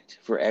respect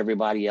for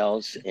everybody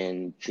else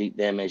and treat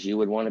them as you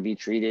would want to be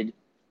treated,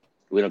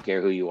 we don't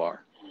care who you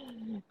are.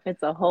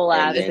 It's a whole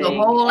ass thing. It's a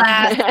whole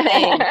ass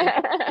thing.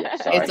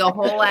 It's a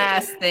whole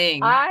ass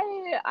thing.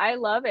 I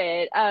love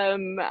it.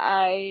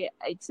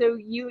 So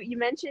you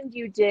mentioned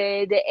you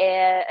did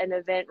an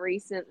event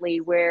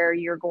recently where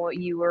you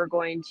were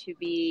going to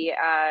be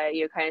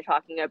kind of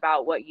talking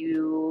about what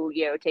you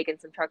taking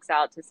some trucks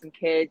out to some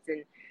kids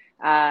and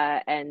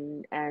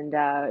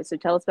so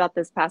tell us about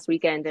this past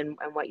weekend and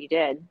what you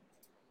did.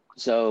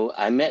 So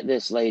I met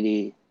this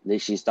lady that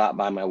she stopped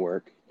by my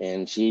work,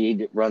 and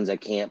she runs a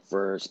camp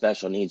for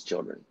special needs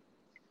children.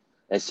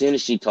 As soon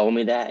as she told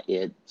me that,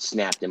 it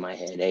snapped in my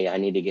head. Hey, I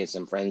need to get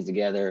some friends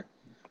together.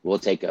 We'll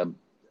take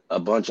a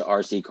bunch of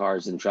RC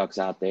cars and trucks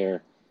out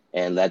there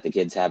and let the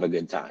kids have a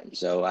good time.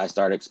 So I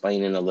started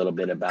explaining a little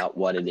bit about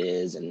what it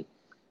is and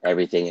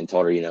everything, and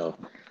told her,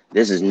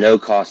 this is no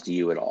cost to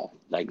you at all,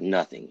 like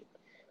nothing.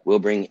 We'll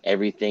bring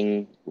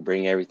everything.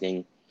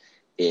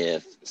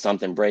 If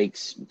something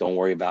breaks, don't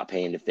worry about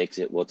paying to fix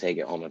it. We'll take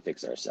it home and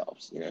fix it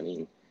ourselves. You know what I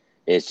mean?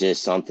 It's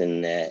just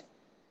something that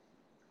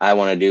I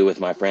want to do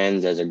with my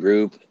friends as a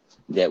group,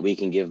 that we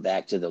can give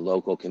back to the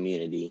local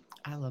community.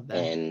 I love that.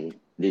 And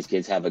these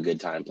kids have a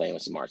good time playing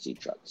with some RC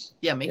trucks.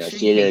 Yeah, make sure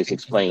she had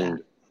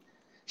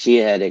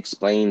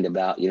explained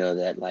about,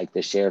 that like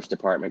the sheriff's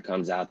department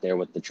comes out there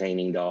with the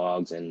training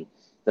dogs, and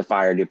the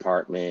fire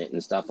department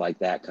and stuff like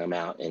that come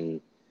out,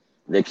 and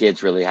the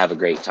kids really have a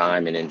great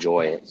time and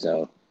enjoy it.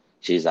 So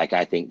she's like,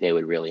 I think they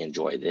would really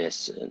enjoy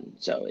this. And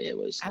so it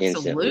was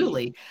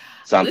instantly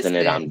something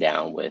that I'm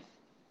down with.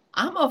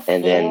 I'm a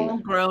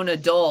full-grown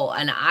adult,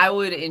 and I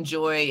would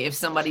enjoy if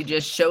somebody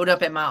just showed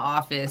up at my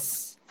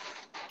office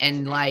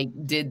and like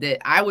did that.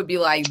 I would be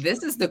like,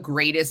 this is the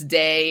greatest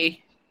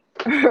day.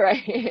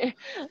 Right.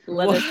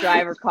 Let us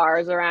drive our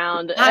cars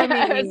around. I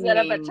mean, set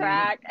up a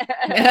track.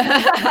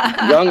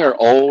 Young or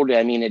old,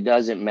 I mean, it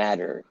doesn't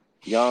matter.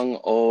 Young,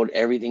 old,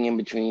 everything in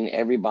between,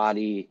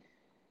 everybody,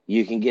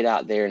 you can get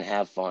out there and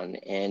have fun.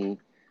 And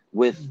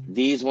with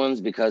these ones,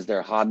 because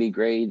they're hobby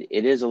grade,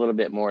 it is a little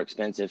bit more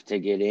expensive to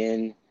get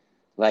in.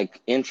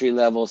 Like entry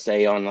level,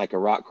 say on like a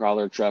rock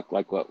crawler truck,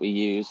 like what we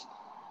use,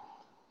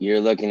 you're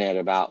looking at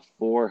about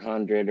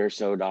 $400 or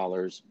so.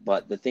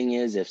 But the thing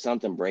is, if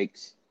something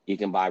breaks, you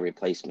can buy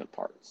replacement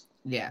parts.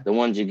 Yeah. The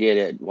ones you get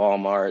at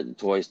Walmart, the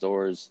toy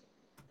stores,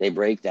 they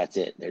break, that's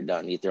it. They're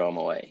done. You throw them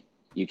away.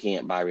 You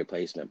can't buy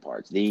replacement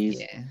parts.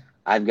 These,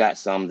 I've got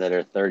some that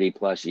are 30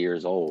 plus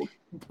years old.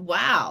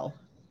 Wow.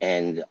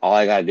 And all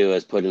I got to do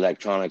is put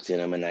electronics in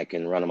them, and I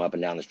can run them up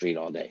and down the street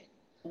all day.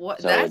 So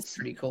that's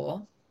pretty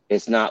cool.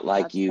 It's not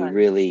like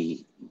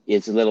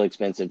it's a little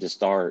expensive to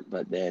start,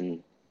 but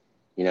then,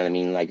 you know what I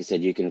mean? Like I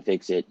said, you can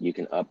fix it, you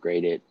can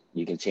upgrade it,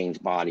 you can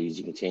change bodies,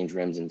 you can change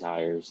rims and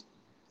tires.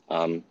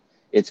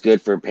 It's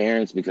good for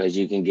parents because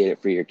you can get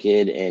it for your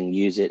kid and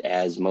use it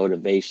as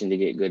motivation to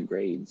get good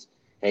grades.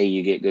 Hey,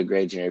 you get good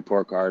grades in your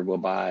report card, we'll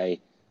buy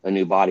a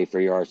new body for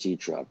your RC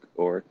truck.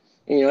 Or,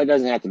 it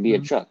doesn't have to be a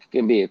truck. It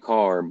can be a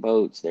car,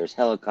 boats, there's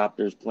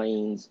helicopters,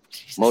 planes,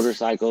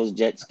 motorcycles,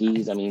 jet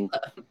skis. I mean,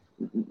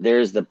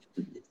 there's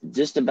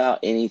just about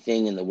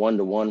anything in the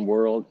one-to-one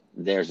world,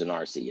 there's an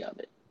RC of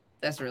it.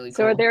 That's really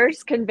cool. So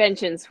there's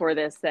conventions for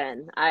this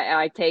then?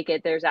 I take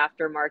it there's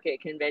aftermarket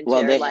convention.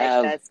 Well,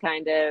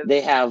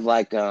 they have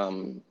like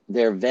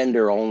their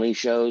vendor-only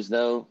shows,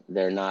 though.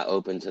 They're not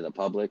open to the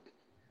public,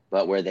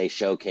 but where they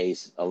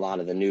showcase a lot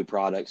of the new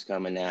products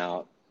coming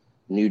out,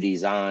 new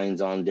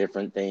designs on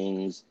different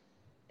things.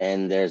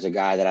 And there's a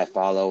guy that I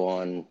follow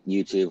on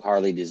YouTube,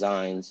 Harley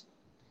Designs.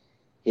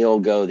 He'll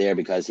go there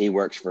because he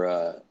works for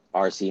a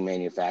RC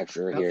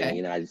manufacturer here in the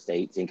United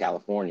States, in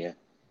California.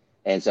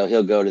 And so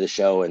he'll go to the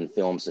show and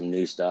film some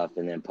new stuff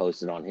and then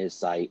post it on his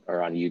site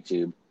or on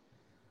YouTube.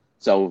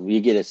 So you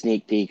get a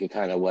sneak peek of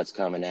kind of what's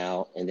coming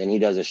out. And then he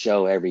does a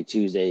show every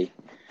Tuesday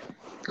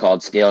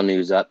called Scale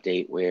News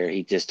Update, where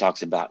he just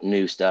talks about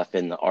new stuff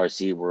in the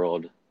RC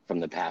world from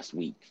the past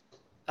week.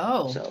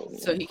 Oh,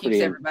 so he keeps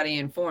everybody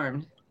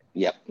informed.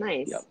 Yep.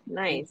 Nice. Yep.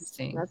 Nice.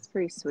 That's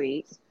pretty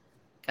sweet.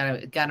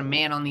 Got a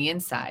man on the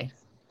inside.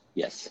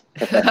 Yes.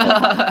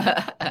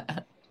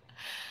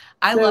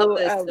 I love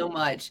this so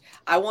much.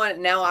 I want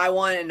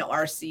an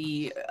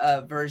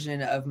RC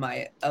version of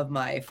my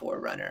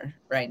 4Runner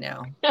right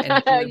now.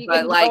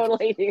 But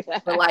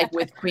like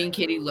with Queen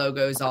Kitty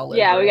logos all over.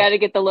 Yeah, we got to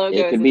get the logos.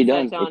 It could be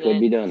done. It could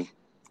be done.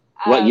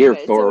 What year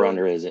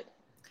 4Runner is it?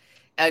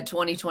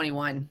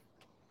 2021.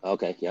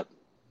 Okay. Yep.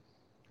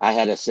 I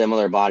had a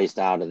similar body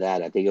style to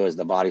that. I think it was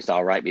the body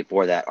style right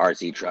before that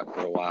RC truck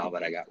for a while,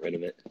 but I got rid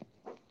of it.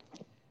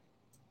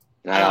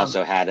 And I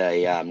also had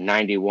a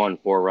 91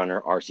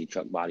 4Runner RC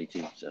truck body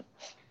too. So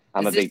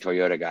I'm a big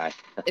Toyota guy.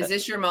 Is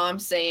this your mom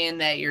saying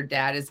that your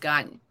dad has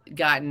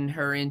gotten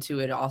her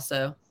into it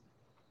also?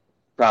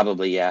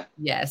 Probably, yeah.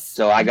 Yes.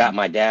 So I got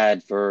my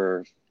dad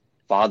for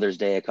Father's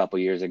Day a couple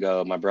years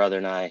ago. My brother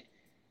and I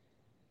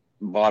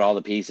bought all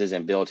the pieces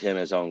and built him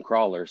his own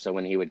crawler. So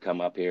when he would come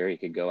up here, he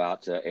could go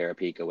out to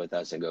Arapica with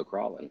us and go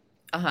crawling.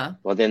 Uh-huh.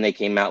 Well, then they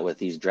came out with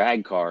these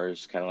drag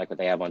cars, kind of like what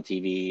they have on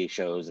TV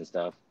shows and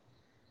stuff.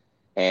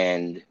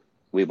 And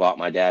we bought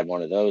my dad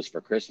one of those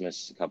for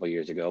Christmas a couple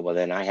years ago. Well,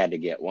 then I had to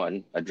get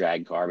a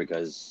drag car,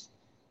 because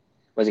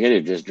what's he going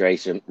to do? Just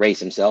race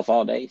himself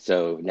all day?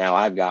 So now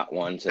I've got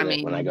one that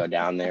when I go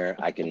down there,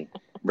 I can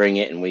bring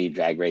it and we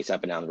drag race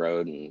up and down the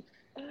road. And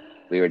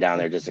we were down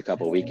there just a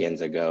couple weekends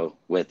ago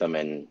with them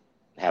and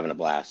having a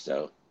blast.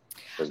 So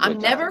I'm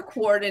never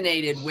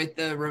coordinated with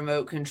the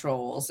remote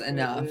controls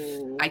enough.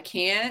 I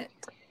can't.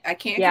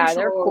 Yeah,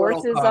 there are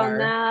courses on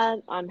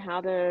that, on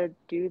how to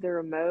do the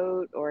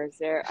remote, or is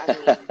there? I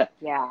mean,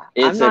 yeah,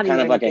 it's kind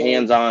of like a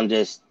hands-on.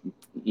 Just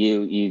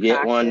you get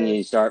practice. One,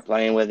 you start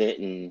playing with it,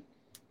 and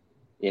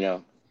Yeah,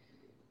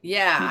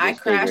 I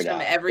crash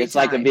them every time. It's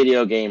like a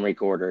video game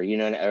recorder,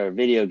 or a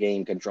video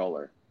game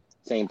controller.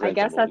 Same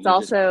principle. I guess that's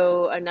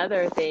also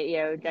another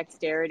thing,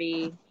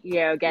 dexterity,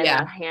 again,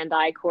 that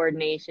hand-eye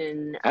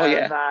coordination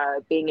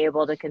of being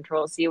able to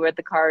see what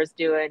the car is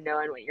doing,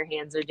 knowing what your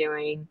hands are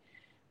doing.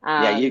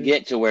 You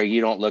get to where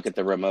you don't look at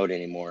the remote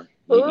anymore.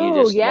 You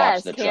just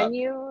watch the truck. Can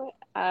you?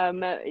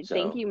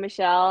 Thank you,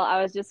 Michelle.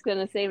 I was just going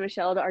to say,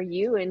 Michelle, are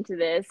you into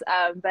this?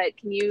 But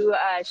can you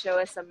show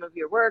us some of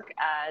your work,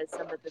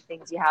 some of the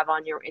things you have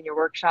in your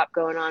workshop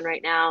going on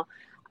right now?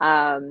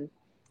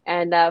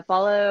 And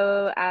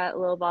follow at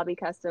Lil Bobby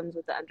Customs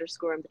with the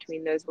underscore in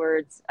between those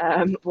words.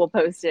 We'll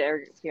post it,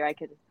 or here I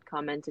can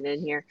comment it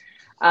in here.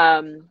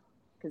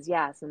 Because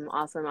some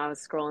awesome. I was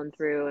scrolling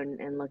through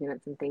and looking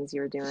at some things you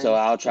were doing. So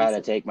I'll try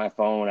to take my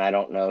phone. I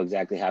don't know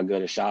exactly how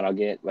good a shot I'll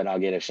get, but I'll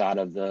get a shot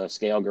of the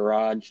scale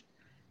garage,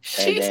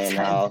 and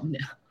then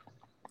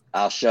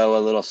I'll show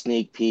a little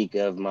sneak peek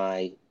of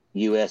my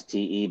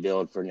USTE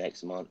build for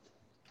next month.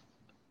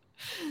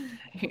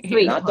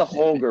 Sweet. Not the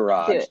whole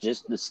garage,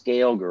 just the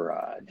scale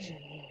garage.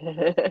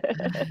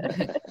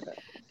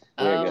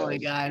 Oh my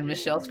God,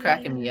 Michelle's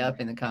cracking me up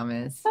in the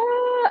comments.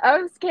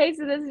 Okay,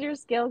 so this is your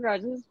scale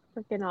garage. This is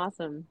freaking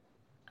awesome.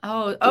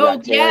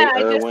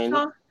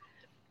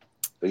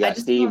 We got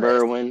Steve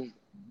Irwin.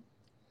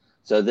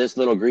 So this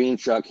little green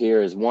truck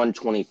here is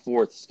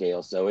 1/24th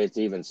scale, so it's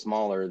even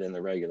smaller than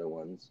the regular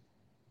ones.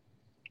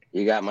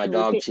 You got my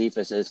dog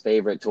Chiefus'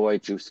 favorite toy,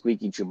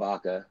 Squeaky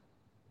Chewbacca.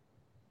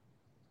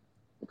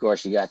 Of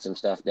course, you got some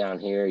stuff down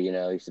here,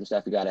 some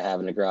stuff you got to have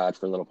in the garage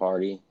for a little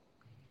party.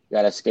 You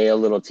got a scale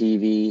little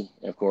TV,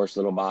 and of course,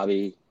 Lil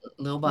Bobby.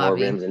 More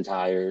rims and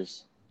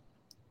tires.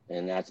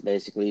 And that's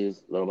basically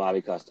Lil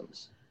Bobby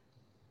Customs.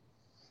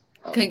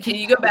 Can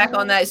you go back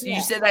on that? So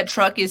you said that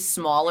truck is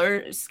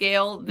smaller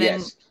scale than...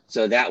 Yes.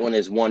 So that one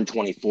is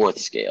 1/24th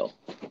scale.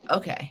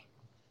 Okay.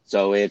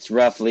 So it's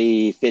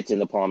roughly fits in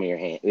the palm of your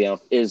hand.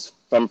 Is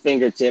from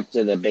fingertip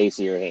to the base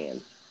of your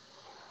hand.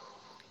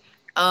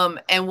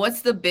 And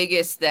what's the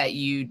biggest that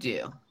you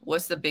do?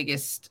 What's the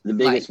biggest? The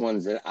biggest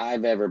ones that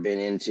I've ever been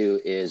into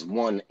is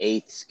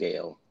 1/8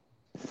 scale,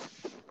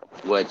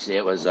 which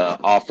it was a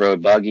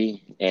off-road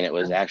buggy, and it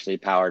was actually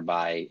powered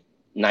by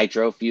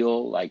nitro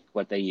fuel, like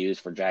what they use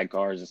for drag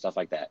cars and stuff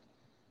like that.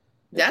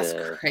 That's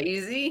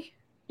crazy.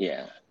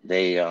 Yeah,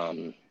 they've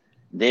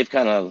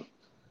kind of,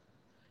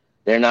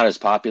 they're not as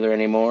popular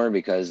anymore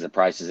because the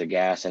prices of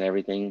gas and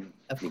everything,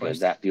 because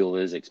that fuel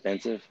is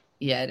expensive.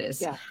 Yeah, it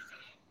is. Yeah.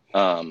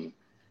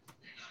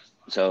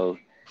 So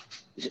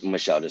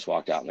Michelle just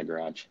walked out in the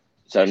garage.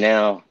 So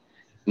now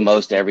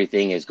most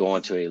everything is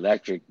going to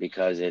electric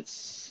because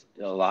it's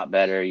a lot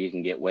better. You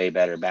can get way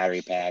better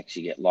battery packs.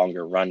 You get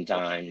longer run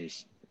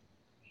times.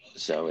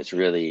 So it's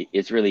really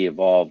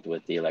evolved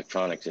with the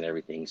electronics and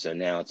everything. So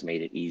now it's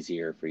made it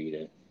easier for you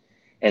to,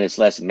 and it's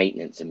less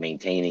maintenance and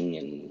maintaining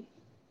and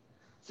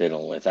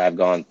fiddling with. I've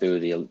gone through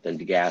the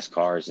gas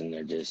cars and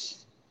they're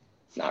just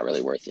not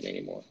really worth it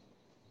anymore.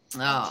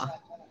 Oh,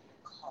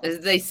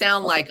 they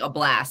sound like a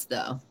blast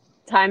though.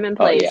 Time and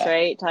place,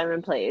 right? Time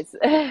and place.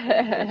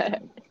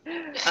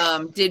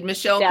 Did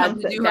Michelle come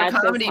to do her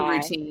comedy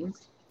routine?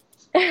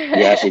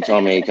 Yeah, she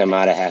told me to come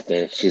out. I have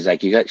to. She's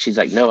like, she's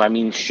like, no, I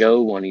mean,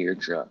 show one of your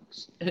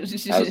trucks. I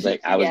was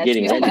like, I was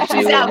getting ready to,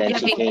 and then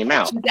she came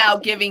out. She's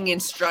out giving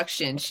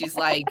instruction. She's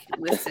like,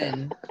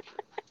 listen.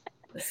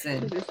 This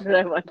is what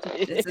I want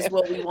to do. This is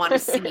what we want to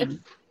see.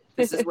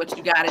 This is what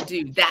you got to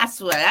do. That's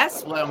what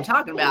I'm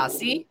talking about.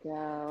 See?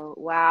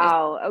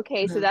 Wow.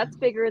 Okay, so that's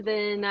bigger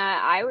than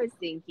I was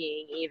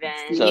thinking.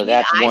 Even so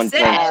that's 1/10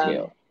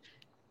 scale.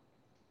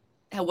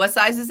 What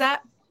size is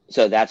that?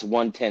 So that's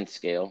 1/10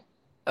 scale.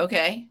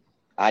 Okay.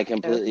 I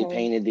completely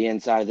painted the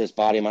inside of this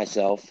body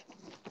myself.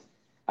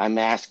 I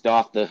masked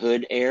off the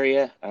hood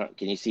area.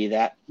 Can you see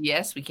that?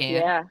 Yes, we can.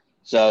 Yeah.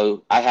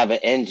 So I have an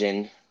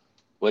engine,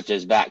 which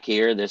is back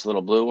here, this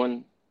little blue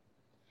one,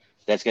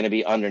 that's going to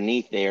be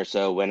underneath there.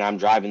 So when I'm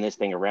driving this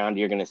thing around,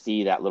 you're going to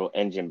see that little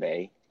engine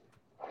bay.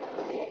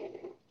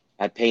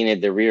 I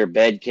painted the rear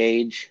bed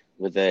cage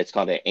with it's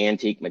called an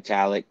antique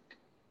metallic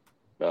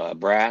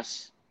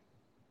brass.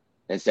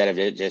 Instead of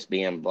it just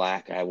being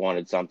black, I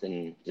wanted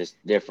something just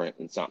different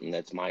and something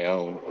that's my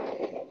own.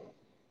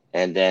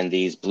 And then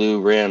these blue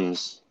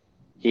rims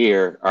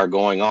here are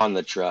going on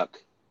the truck.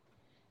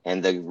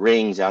 And the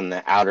rings on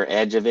the outer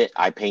edge of it,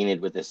 I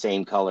painted with the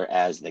same color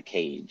as the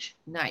cage.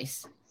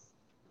 Nice.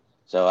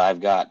 So I've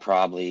got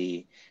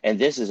probably, and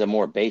this is a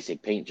more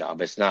basic paint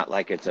job. It's not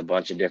like it's a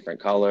bunch of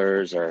different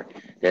colors or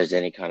there's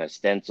any kind of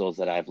stencils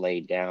that I've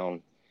laid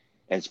down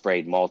and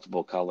sprayed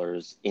multiple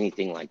colors,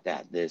 anything like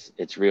that.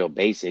 It's real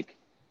basic.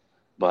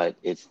 But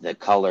it's the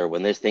color.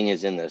 When this thing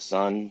is in the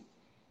sun,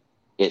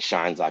 it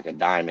shines like a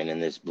diamond.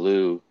 And this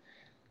blue,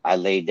 I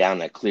laid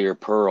down a clear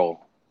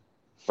pearl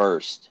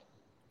first.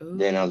 Ooh.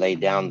 Then I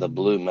laid down the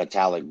blue,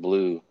 metallic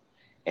blue.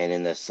 And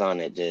in the sun,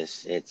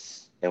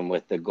 and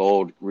with the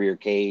gold rear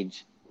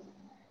cage,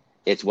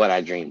 it's what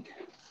I dreamed.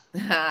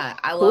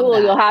 I love cool.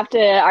 that. You'll have to.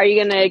 Are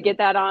you gonna get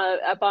that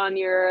up on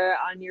your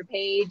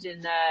page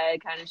and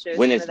kind of show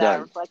when it's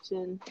done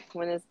reflection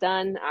when it's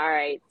done? All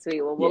right,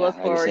 sweet. Well, we'll look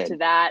forward to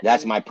that.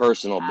 That's my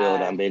personal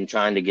build. I've been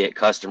trying to get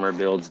customer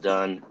builds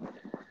done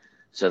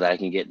so that I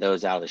can get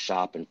those out of the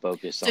shop and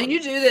focus on. So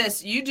you do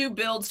this. You do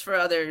builds for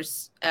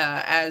others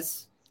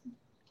as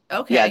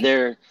okay. Yeah,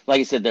 they're like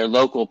I said, they're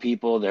local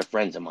people. They're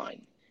friends of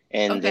mine,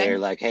 and they're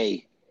like,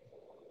 hey,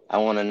 I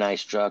want a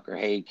nice truck, or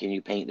hey, can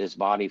you paint this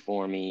body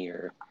for me,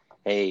 or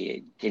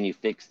hey, can you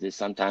fix this?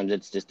 Sometimes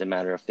it's just a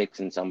matter of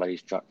fixing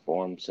somebody's truck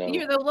for them. So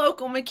you're the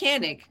local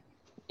mechanic.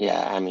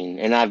 Yeah, I mean,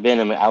 and I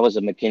was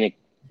a mechanic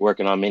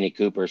working on Mini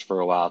Coopers for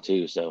a while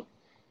too. So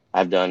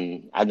I've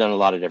done a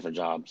lot of different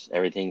jobs,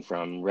 everything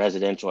from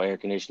residential air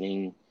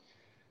conditioning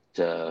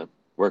to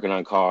working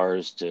on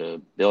cars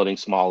to building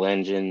small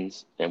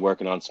engines and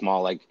working on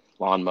small like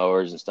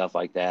lawnmowers and stuff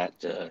like that.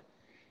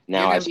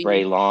 Now I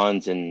spray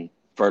lawns and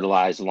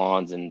fertilize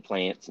lawns and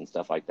plants and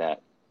stuff like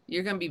that.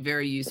 You're going to be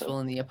very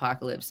useful in the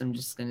apocalypse, I'm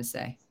just going to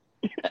say.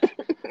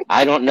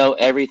 I don't know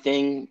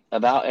everything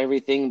about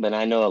everything, but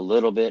I know a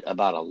little bit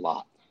about a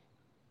lot.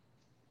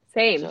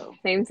 Same. You know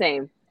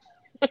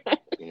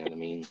what I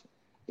mean?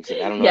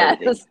 Except I don't know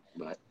everything,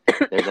 but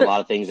there's a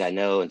lot of things I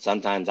know, and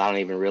sometimes I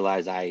don't even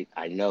realize I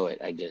know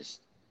it. I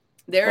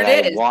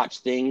watch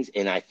things,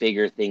 and I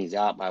figure things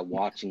out by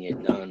watching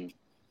it done.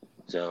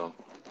 So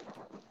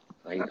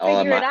figure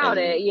it out.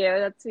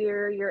 That's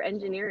your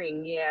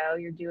engineering.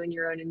 You're doing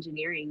your own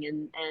engineering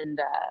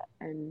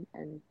and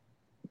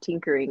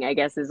tinkering, I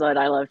guess is what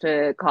I love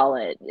to call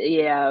it.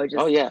 Just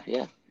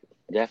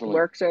definitely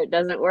works or it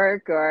doesn't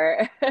work.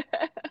 Or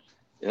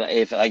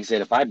like I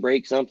said, if I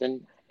break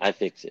something, I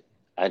fix it.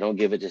 I don't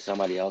give it to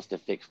somebody else to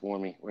fix for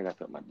me. Where did I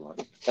put my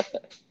blunt?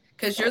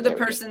 Because you're the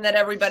person that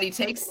everybody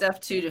takes stuff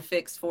to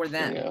fix for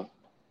them.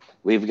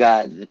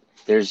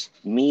 There's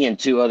me and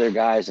two other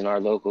guys in our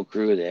local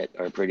crew that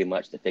are pretty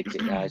much the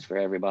fix-it guys for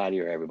everybody,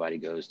 or everybody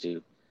goes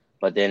to.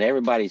 But then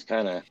everybody's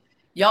kind of...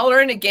 Y'all are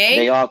in a gang?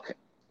 They all...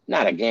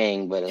 Not a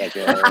gang, but like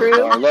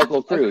our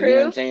local crew. You know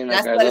what I'm saying?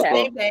 Like our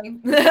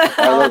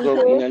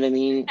local, you know what I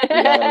mean? We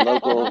got our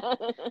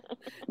local...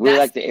 We're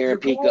like the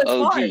Arapika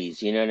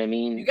OGs, you know what I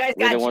mean? You guys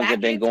we're the ones that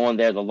have been going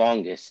there the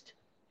longest.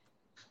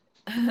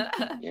 You know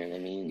what I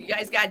mean? You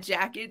guys got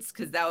jackets?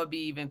 Because that would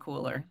be even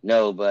cooler.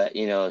 No, but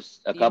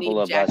a couple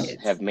of us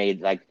have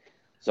made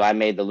so I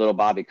made the Lil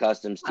Bobby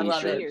Customs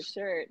t-shirts. I love your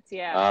shirts,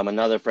 yeah.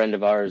 Another friend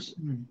of ours,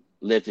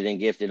 Lifted and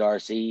Gifted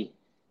RC,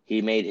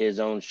 he made his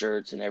own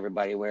shirts and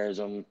everybody wears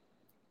them.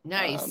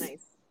 Nice.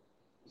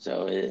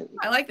 So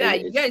I like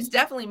that. You guys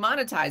definitely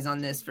monetize on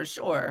this for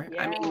sure.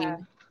 Yeah. I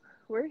mean,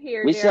 we're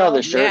here. We sell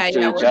the shirts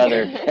to each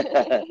other.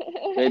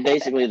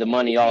 basically the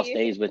money all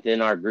stays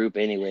within our group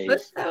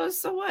anyways.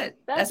 So what?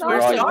 That's where we're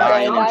it always starts.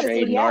 buying and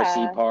trading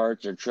RC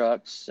parts or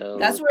trucks. So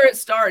that's where it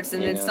starts.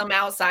 And then some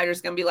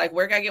outsider's going to be like,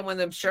 where can I get one of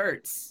them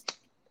shirts?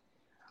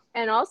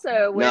 And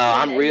also, no,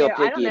 I'm real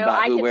picky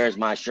about who wears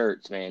my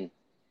shirts, man.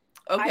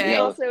 Okay.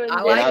 I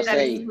like that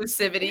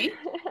exclusivity.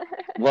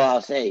 Well,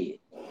 I'll say,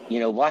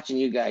 watching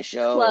you guys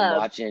show and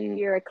watching,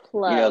 you're a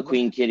club.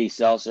 Queen Kitty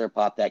Seltzer,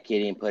 pop that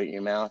kitty and put it in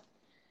your mouth.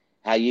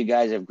 How you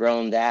guys have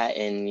grown that,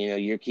 and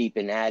you're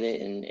keeping at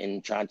it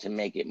and trying to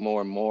make it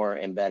more and more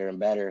and better and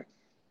better.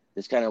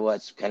 That's kind of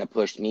what's kind of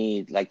pushed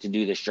me like to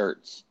do the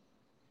shirts.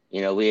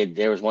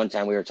 There was one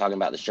time we were talking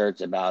about the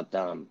shirts about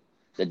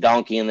the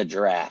donkey and the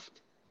giraffe.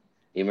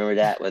 You remember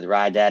that with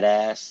Ride That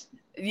Ass?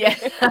 Yeah.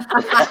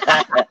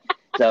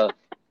 So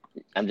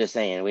I'm just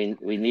saying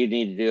we need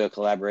to do a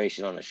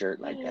collaboration on a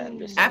shirt like that.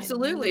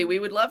 Absolutely, we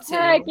would love to.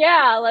 Heck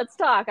yeah, let's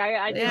talk.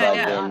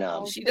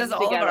 She does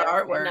all of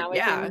our artwork.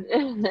 Yeah.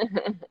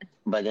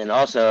 But then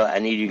also, I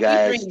need you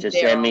guys to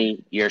send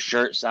me your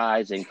shirt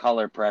size and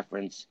color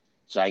preference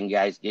so I can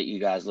get you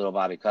guys Lil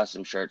Bobby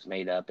Custom shirts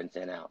made up and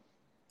sent out.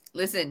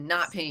 Listen,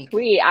 not pink.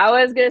 Sweet. I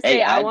was gonna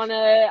say I want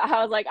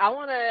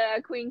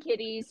a Queen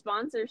Kitty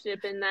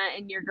sponsorship in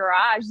your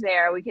garage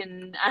there. We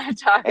can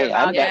talk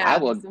about that. I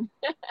will.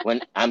 When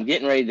I'm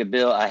getting ready to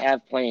build, I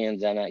have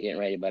plans. I'm not getting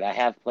ready, but I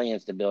have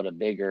plans to build a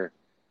bigger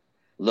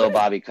Lil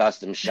Bobby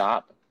Custom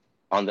shop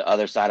on the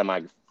other side of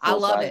my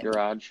full-size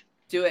garage.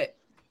 Do it.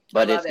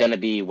 But it's going to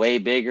be way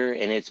bigger,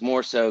 and it's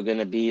more so going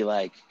to be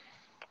like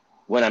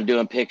when I'm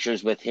doing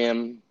pictures with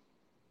him,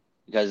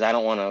 because I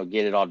don't want to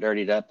get it all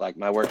dirtied up. Like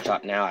my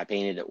workshop now, I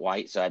painted it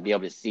white so I'd be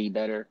able to see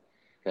better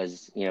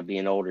because,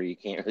 being older, you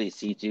can't really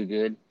see too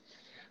good.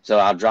 So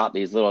I'll drop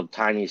these little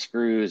tiny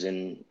screws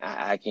and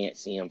I can't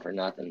see them for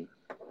nothing.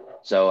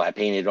 So I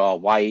painted it all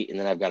white, and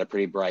then I've got a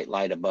pretty bright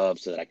light above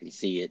so that I can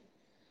see it.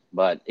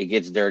 But it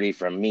gets dirty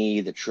from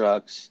me, the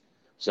trucks.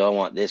 So I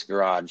want this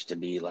garage to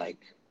be like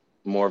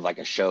more of like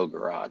a show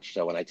garage.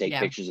 So when I take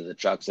pictures of the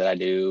trucks that I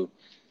do,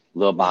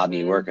 Lil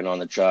Bobby working on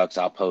the trucks,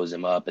 I'll pose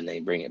him up and they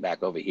bring it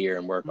back over here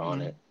and work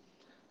on it.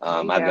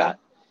 I've got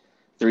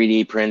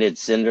 3D printed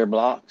cinder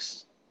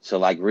blocks. So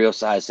like real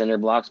size cinder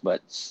blocks,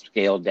 but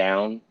scaled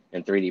down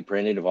and 3D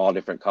printed of all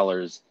different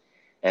colors.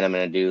 And I'm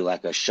going to do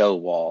like a show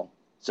wall.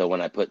 So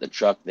when I put the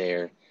truck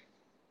there,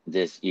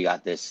 you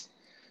got this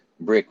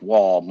brick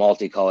wall,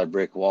 multicolored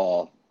brick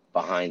wall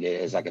behind it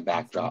as like a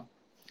backdrop.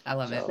 I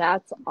love it.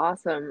 That's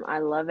awesome. I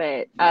love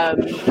it.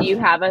 Do you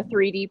have a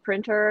 3D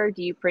printer?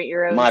 Do you print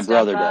your own My stuff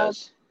brother up?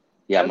 does.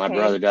 Yeah, my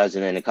brother does.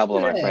 And then a couple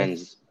of my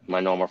friends, my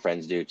normal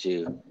friends do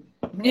too.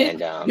 And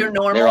your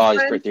normal they're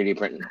always 3D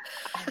printing.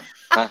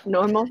 Huh?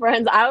 Normal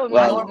friends? My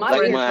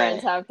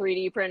friends have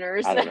 3D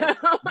printers. So.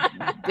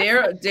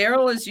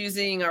 Daryl is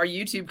using our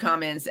YouTube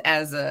comments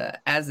as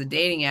a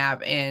dating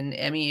app. And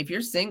I mean, if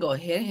you're single,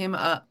 hit him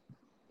up.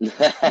 He's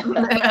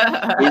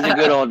a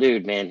good old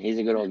dude, man. He's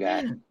a good old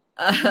guy.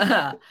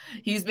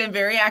 He's been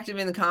very active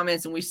in the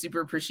comments, and we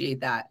super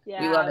appreciate that.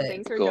 We love it.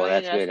 Thanks for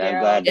joining us, good.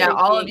 I'm glad. Yeah,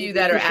 all of you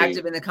that are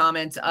active in the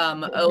comments.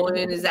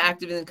 Owen is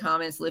active in the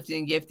comments. Lifted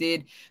and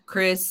Gifted.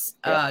 Chris,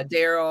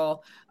 Daryl,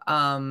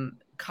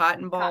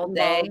 Cotton Ball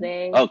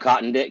Day. Oh,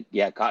 Cotton Dick.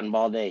 Yeah, Cotton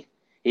Ball Day.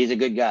 He's a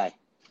good guy.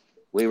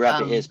 We were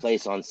up at his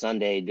place on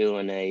Sunday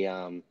doing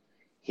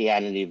he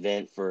had an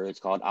event it's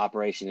called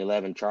Operation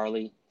 11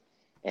 Charlie,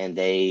 and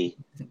they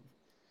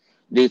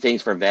do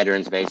things for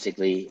veterans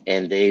basically.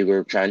 And we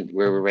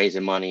were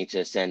raising money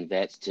to send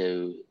vets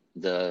to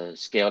the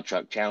scale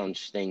truck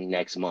challenge thing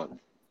next month.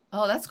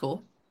 Oh, that's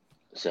cool.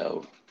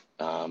 So,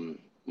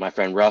 my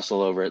friend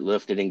Russell over at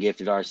Lifted and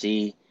Gifted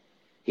RC,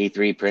 he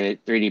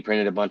 3D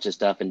printed a bunch of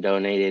stuff and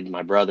donated.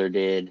 My brother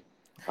did.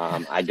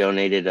 I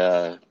donated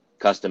a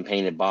custom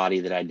painted body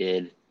that I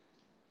did.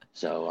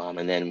 So,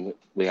 and then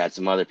we had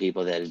some other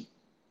people that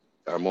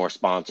are more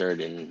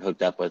sponsored and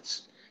hooked up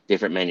with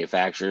different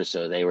manufacturers,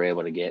 so they were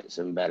able to get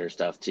some better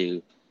stuff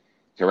to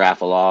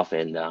raffle off,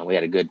 and we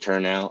had a good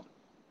turnout.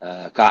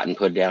 Cotton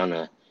put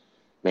down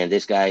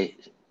this guy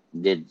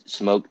did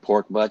smoked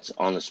pork butts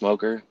on the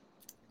smoker.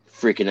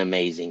 Freaking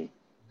amazing.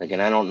 Like,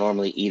 and I don't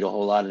normally eat a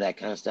whole lot of that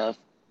kind of stuff,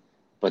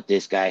 but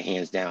this guy,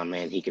 hands down,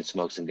 man, he can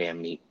smoke some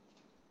damn meat.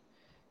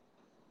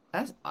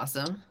 That's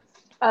awesome.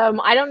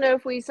 I don't know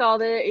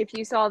if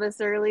you saw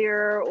this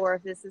earlier or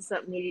if this is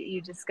something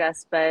you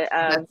discussed, but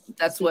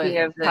that's what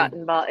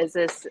Cotton Ball is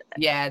this.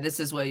 Yeah,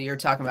 this is what you're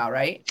talking about,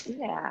 right?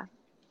 Yeah.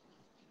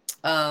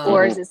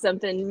 Or is it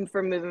something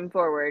for moving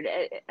forward?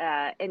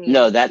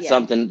 No, that's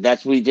something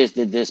we just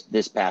did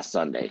this past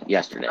Sunday,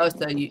 yesterday. Oh,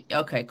 so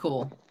okay,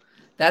 cool.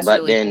 That's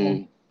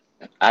really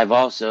cool. I've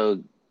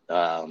also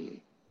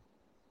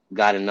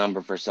got a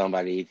number for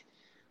somebody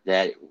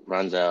that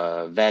runs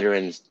a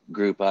veterans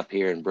group up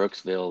here in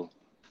Brooksville,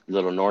 a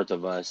little north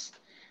of us,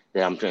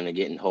 that I'm trying to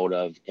get in hold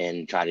of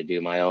and try to do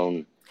my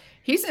own.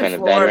 He's in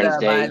Florida,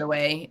 by the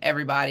way,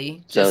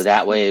 everybody. So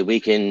that way we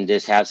can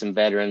just have some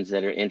veterans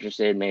that are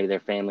interested, maybe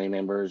their family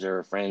members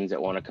or friends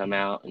that want to come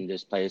out and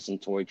just play some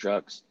toy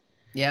trucks.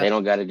 Yeah, they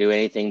don't got to do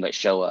anything but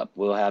show up.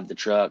 We'll have the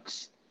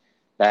trucks.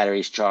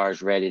 batteries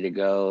charged, ready to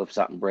go. If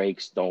something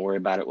breaks, don't worry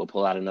about it. We'll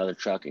pull out another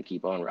truck and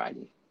keep on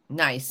riding.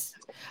 Nice.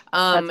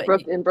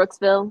 That's in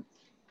Brooksville?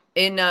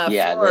 In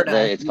yeah,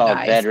 Florida. It's called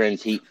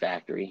Veterans Heat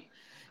Factory.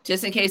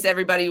 Just in case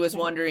everybody was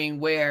wondering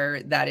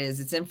where that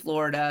is, it's in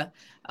Florida.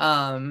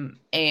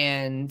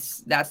 And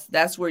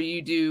that's where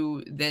you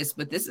do this,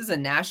 but this is a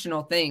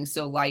national thing.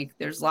 So like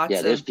there's lots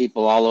of there's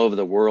people all over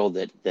the world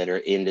that are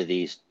into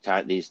these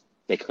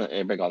they call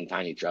them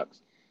tiny trucks,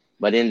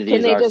 but into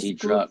these RC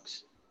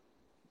trucks.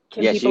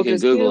 Yes, you can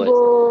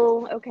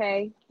Google it.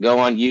 Okay. Go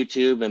on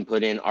YouTube and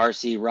put in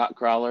RC rock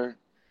crawler,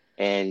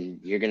 and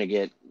you're gonna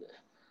get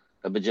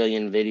a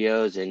bajillion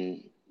videos,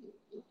 and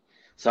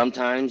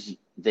sometimes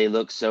they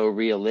look so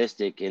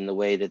realistic in the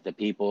way that the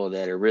people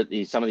that are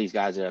really, some of these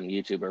guys that are on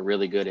YouTube are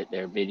really good at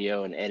their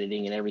video and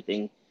editing and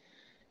everything.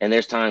 And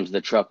there's times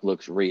the truck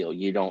looks real.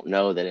 You don't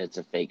know that it's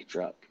a fake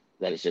truck,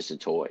 that it's just a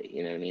toy.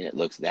 You know what I mean? It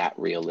looks that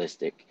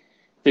realistic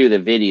through the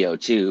video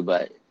too.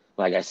 But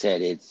like I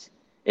said, it's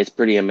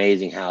pretty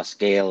amazing how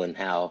scale and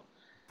how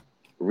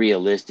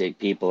realistic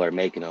people are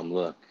making them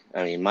look.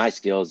 I mean, my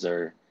skills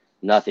are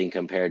nothing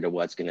compared to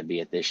what's going to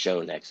be at this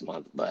show next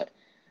month, but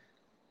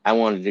I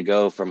wanted to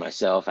go for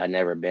myself. I'd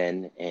never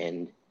been,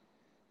 and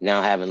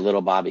now having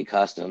Lil Bobby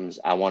Customs,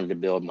 I wanted to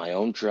build my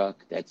own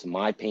truck. That's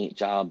my paint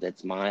job.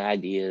 That's my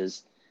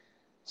ideas,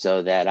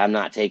 so that I'm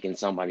not taking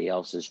somebody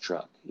else's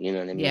truck. You know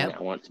what I mean? Yeah.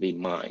 I want it to be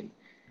mine,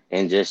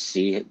 and just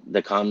see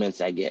the comments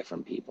I get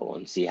from people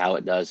and see how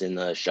it does in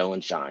the show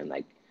and shine,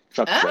 like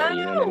truck show.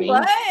 You know what I mean?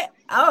 What?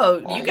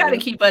 Oh, you got to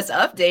keep us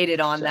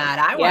updated on that.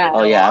 I want to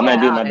know. Oh yeah, I'm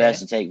gonna do my best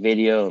to take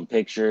video and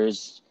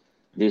pictures,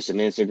 do some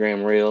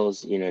Instagram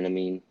reels. You know what I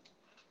mean?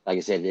 Like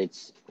I said,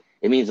 it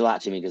means a lot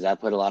to me because I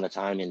put a lot of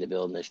time into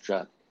building this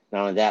truck.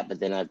 Not only that, but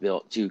then I've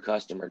built 2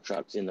 customer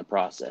trucks in the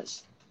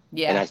process.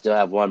 Yeah. And I still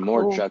have one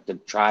more truck to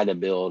try to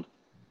build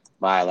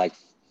by like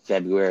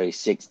February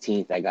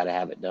 16th. I got to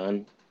have it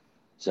done.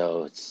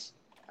 So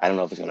I don't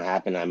know if it's going to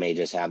happen. I may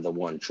just have the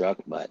one truck,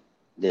 but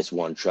this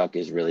one truck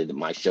is really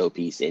my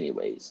showpiece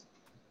anyways.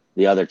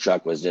 The other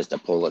truck was just to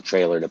pull a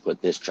trailer to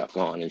put this truck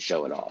on and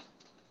show it off.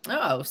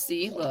 Oh,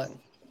 see, look.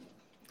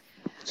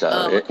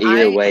 So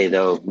either way,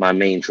 though, my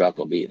main truck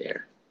will be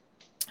there.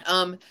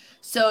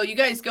 So you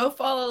guys go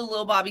follow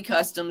Lil Bobby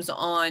Customs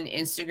on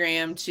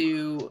Instagram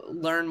to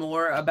learn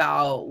more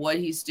about what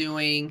he's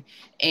doing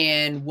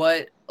and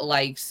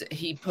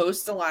he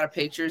posts a lot of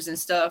pictures and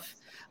stuff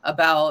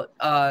about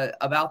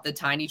the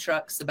tiny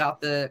trucks,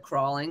 about the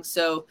crawling.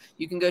 So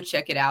you can go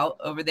check it out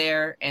over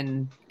there.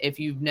 And if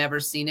you've never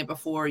seen it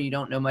before, you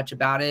don't know much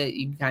about it,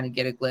 you can kind of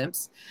get a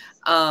glimpse.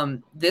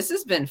 This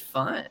has been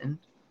fun.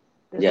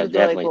 Yeah,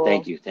 definitely. Really cool.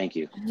 Thank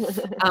you.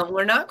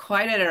 We're not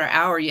quite at our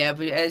hour yet,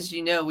 but as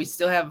you know, we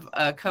still have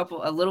a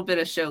little bit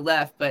of show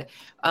left. But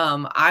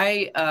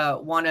I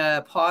want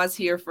to pause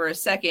here for a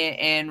second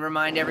and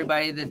remind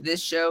everybody that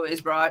this show is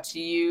brought to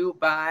you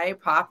by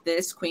Pop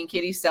This Queen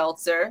Kitty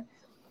Seltzer.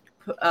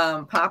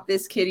 Pop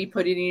this kitty,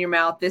 put it in your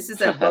mouth. This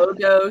is a low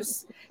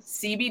dose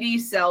CBD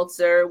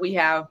seltzer. We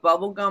have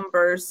bubblegum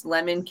burst,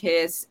 lemon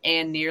kiss,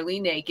 and nearly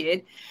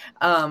naked.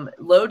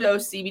 Low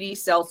dose CBD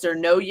seltzer,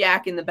 no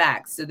yak in the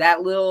back. So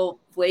that little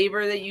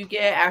flavor that you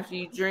get after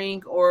you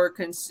drink or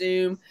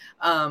consume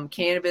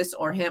cannabis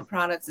or hemp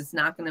products, it's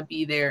not going to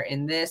be there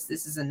in this.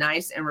 This is a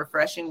nice and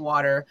refreshing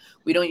water.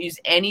 We don't use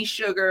any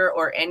sugar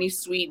or any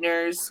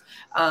sweeteners.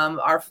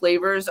 Our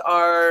flavors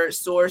are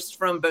sourced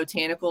from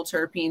botanical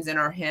terpenes, and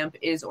our hemp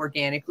is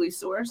organically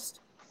sourced.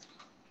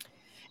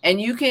 And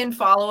you can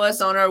follow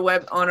us on our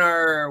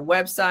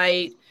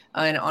website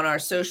and on our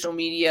social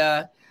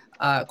media,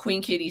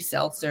 Queen Kitty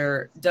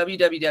Seltzer,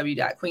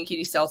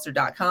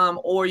 www.queenkittyseltzer.com,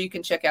 or you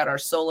can check out our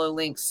solo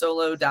link,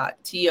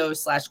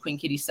 solo.to/Queen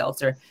Kitty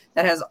Seltzer.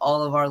 That has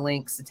all of our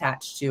links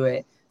attached to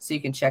it, so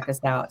you can check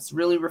us out. It's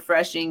really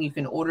refreshing. You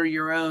can order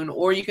your own,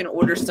 or you can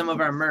order some of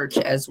our merch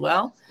as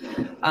well.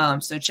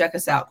 So check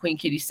us out, Queen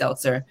Kitty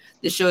Seltzer.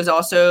 This show is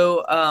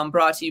also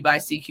brought to you by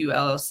CQ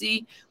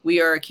LLC. We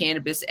are a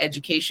cannabis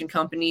education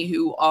company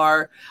who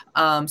are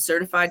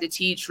certified to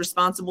teach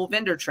responsible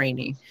vendor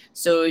training.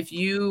 So if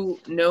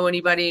you know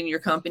anybody in your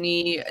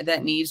company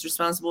that needs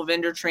responsible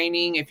vendor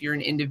training, if you're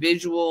an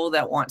individual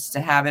that wants to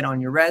have it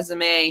on your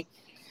resume,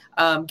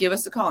 give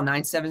us a call,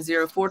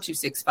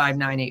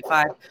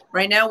 970-426-5985.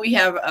 Right now we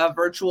have a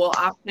virtual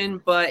option,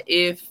 but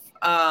if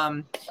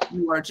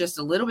you are just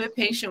a little bit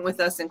patient with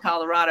us in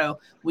Colorado,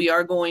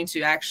 we're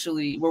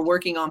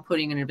working on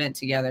putting an event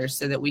together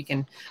so that we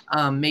can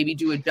maybe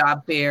do a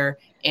job fair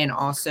and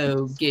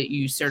also get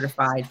you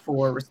certified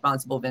for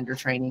responsible vendor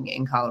training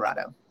in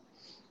Colorado.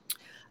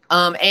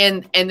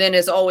 And then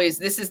as always,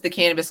 this is the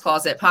Cannabis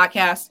Closet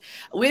podcast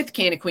with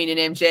Canna Queen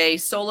and MJ,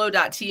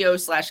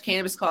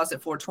 solo.to/Cannabis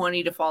Closet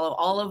 420 to follow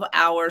all of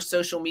our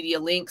social media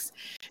links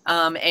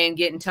and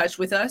get in touch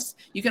with us.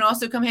 You can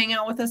also come hang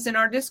out with us in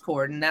our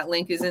Discord, and that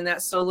link is in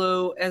that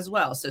solo as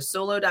well. So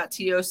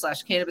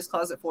solo.to/Cannabis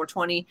Closet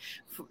 420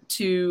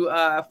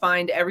 to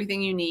find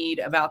everything you need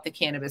about the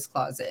Cannabis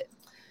Closet.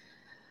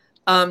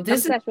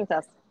 This is with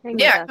us. Come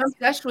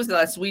sesh with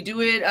us. We do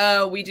it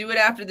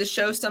after the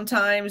show.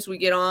 Sometimes we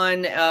get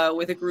on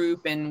with a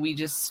group and we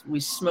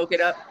smoke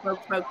it up,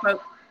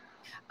 smoke.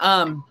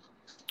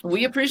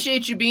 We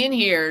appreciate you being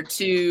here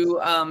to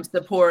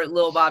support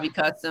Lil Bobby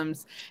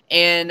Customs,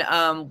 and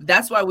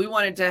that's why we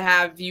wanted to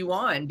have you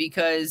on,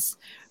 because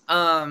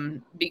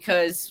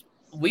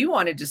we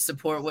wanted to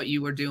support what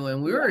you were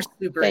doing. We were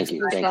super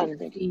excited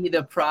to see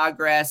the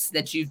progress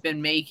that you've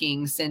been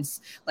making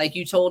since, like,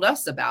 you told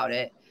us about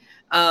it.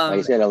 Like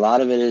I said, a lot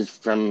of it is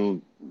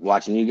from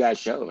watching you guys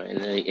show, man.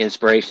 The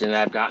inspiration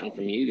that I've gotten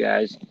from you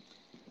guys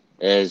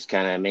is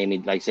kind of made me,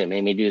 like I said,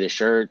 made me do the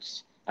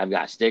shirts. I've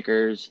got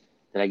stickers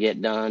that I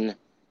get done.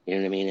 You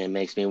know what I mean? It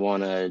makes me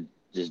want to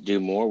just do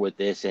more with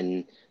this,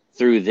 and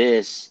through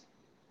this,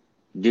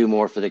 do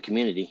more for the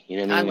community. You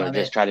know what I mean? Or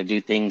just try to do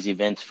things,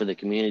 events for the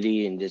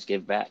community, and just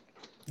give back.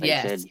 Like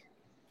I said, you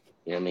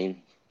know what I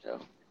mean? So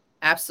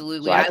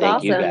absolutely. So I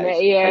thank you guys. Like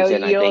I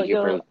said, I thank you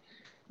for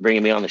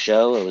bringing me on the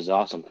show. It was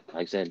awesome.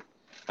 Like I said,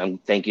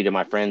 thank you to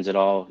my friends that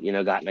all,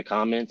 got in the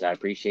comments. I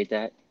appreciate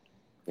that.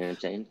 You know what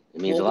I'm saying?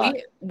 It means a lot.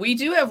 We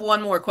do have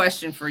one more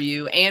question for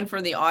you and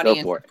for the audience,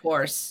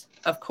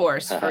 of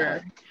course.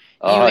 For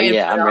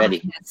I'm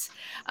ready.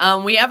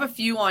 We have a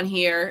few on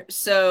here.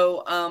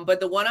 So, but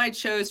the one I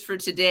chose for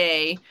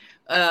today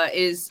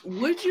is: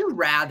 would you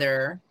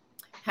rather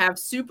have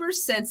super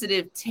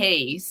sensitive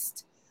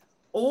taste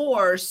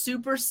or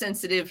super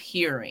sensitive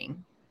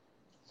hearing?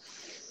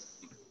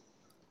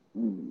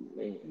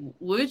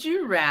 Would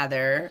you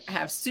rather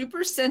have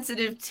super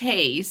sensitive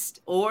taste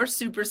or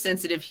super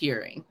sensitive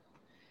hearing?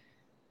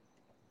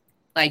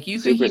 Like, you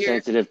could super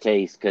sensitive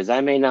taste, because I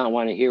may not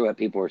want to hear what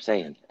people are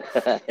saying.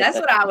 That's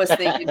what I was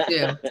thinking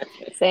too.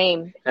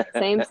 Same.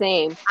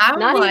 I'm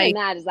not like,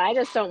 even that is I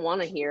just don't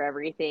want to hear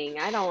everything.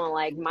 I don't want,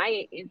 like,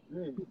 my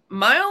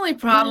only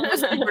problem with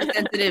super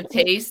sensitive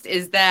taste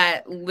is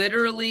that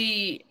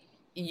literally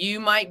you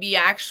might be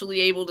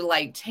actually able to,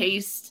 like,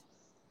 taste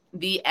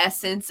the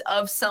essence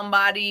of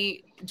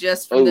somebody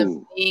just from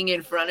them being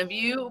in front of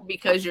you,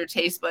 because your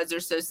taste buds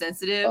are so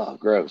sensitive. Oh,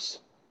 gross.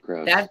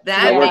 That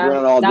I work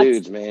around all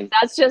dudes, man.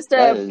 That's just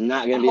that is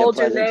not going to be a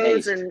pleasant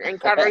taste. and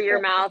cover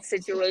your mouth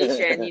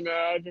situation,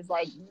 just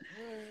like.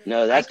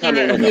 No, that's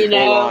coming with a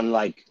full on,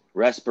 like,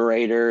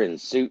 respirator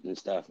and suit and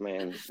stuff,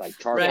 man. Like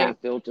charcoal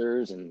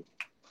filters and.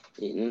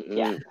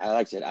 Like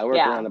I said, I work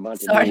around a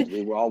bunch of dudes.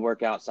 We all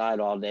work outside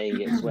all day and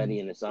get sweaty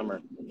in the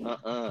summer.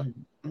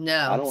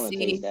 No, I don't want to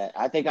taste that.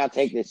 I think I'll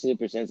take this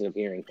super sensitive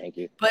hearing. Thank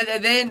you. But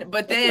then, you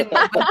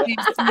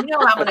know,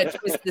 I'm going to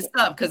twist this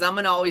up, because I'm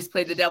going to always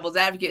play the devil's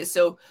advocate.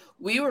 So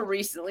we were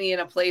recently in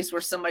a place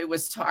where somebody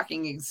was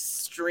talking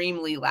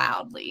extremely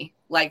loudly,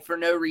 like for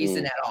no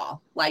reason at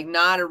all, like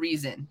not a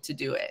reason to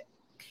do it.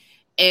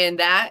 And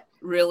that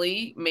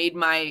really made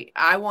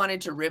I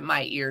wanted to rip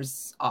my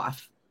ears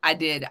off. I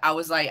did. I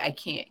was like, I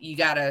can't,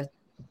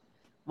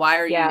 why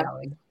are you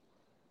yelling?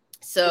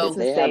 So if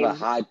they have a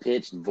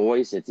high-pitched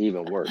voice, it's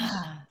even worse.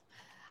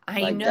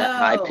 I know. That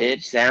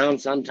high-pitched sound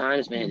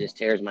sometimes, man, just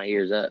tears my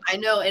ears up. I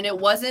know, and it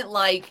wasn't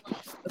like...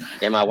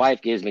 And my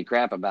wife gives me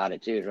crap about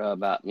it, too,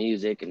 about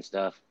music and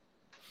stuff.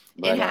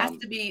 But, it has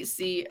to be,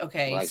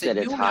 okay. Like I said,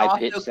 it's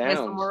high-pitched sounds.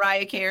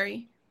 Mariah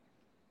Carey?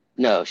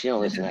 No, she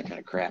don't listen to that kind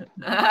of crap.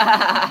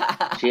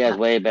 She has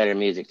way better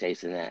music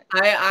taste than that.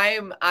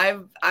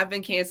 I've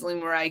been canceling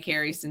Mariah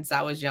Carey since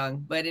I was young.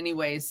 But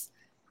anyways,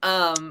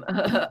 so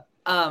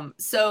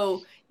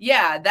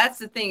yeah, that's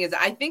the thing, is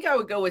I think I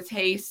would go with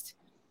taste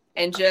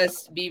and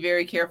just be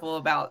very careful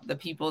about the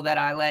people that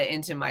I let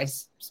into my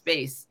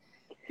space,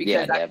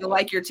 because I feel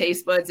like your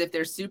taste buds, if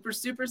they're super,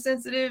 super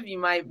sensitive, you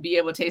might be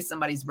able to taste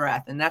somebody's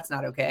breath, and that's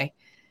not okay.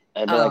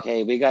 I'd be like,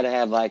 hey, we got to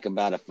have like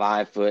about a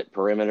 5-foot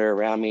perimeter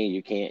around me.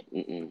 You can't.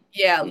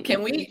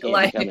 Can we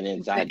like coming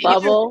inside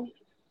bubble?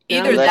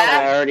 Either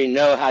that, I already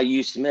know how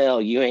you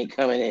smell. You ain't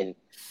coming in.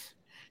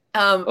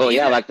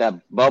 Like that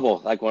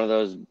bubble, like one of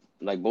those,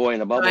 like boy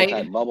in a bubble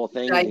type bubble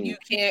thing. Like you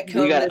can't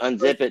come. You got to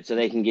unzip it so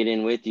they can get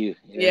in with you.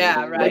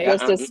 Right.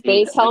 Just a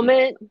space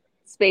helmet.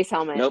 Space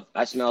helmet. Nope.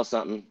 I smell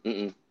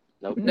something.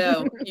 Nope.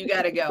 No, you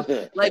got to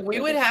go. Like, we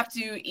would have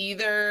to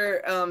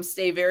either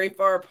stay very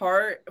far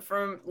apart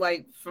from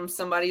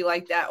somebody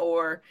like that,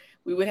 or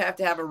we would have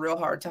to have a real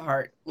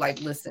heart-to-heart.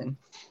 Like, listen,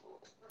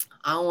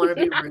 I don't want to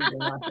be rude or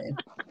nothing,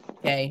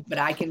 okay? But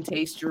I can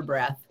taste your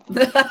breath.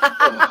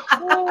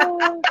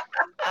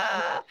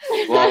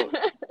 Well,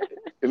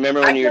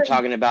 remember when you were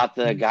talking about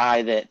the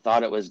guy that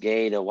thought it was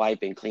gay to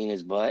wipe and clean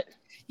his butt?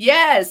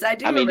 Yes, I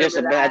do. I mean, just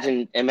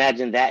imagine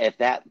that if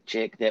that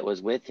chick that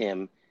was with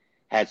him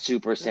had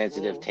super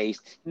sensitive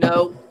taste.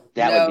 No,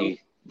 that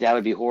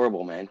would be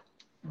horrible, man.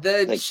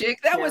 The chick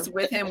that was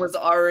with him was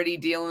already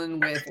dealing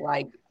with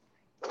like.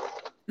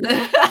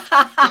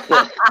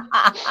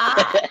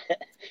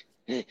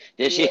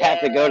 Did she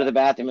have to go to the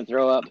bathroom and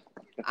throw up?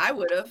 I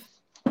would have.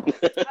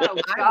 Oh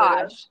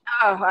gosh!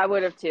 I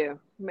would have too.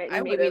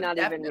 Maybe not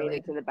even made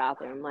it to the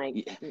bathroom.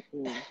 Like,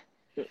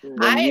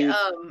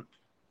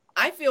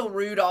 I feel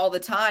rude all the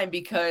time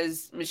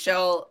because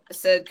Michelle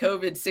said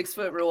COVID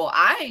 6-foot rule.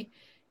 I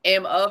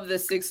am of the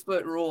 6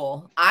 foot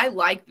rule. I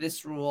like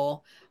this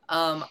rule.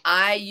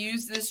 I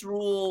use this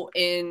rule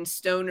in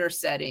stoner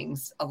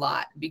settings a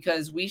lot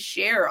because we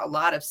share a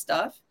lot of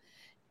stuff,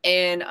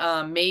 and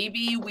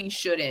maybe we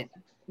shouldn't.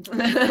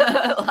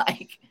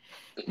 Like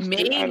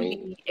maybe, I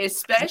mean,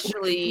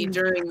 especially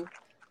during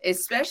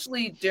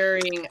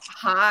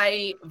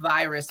high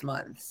virus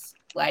months,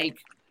 like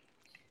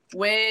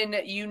when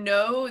you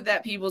know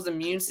that people's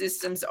immune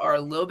systems are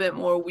a little bit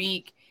more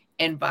weak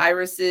and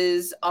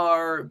viruses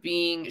are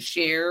being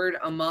shared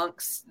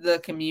amongst the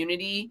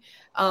community,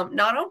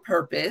 not on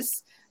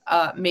purpose.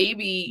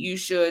 Maybe you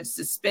should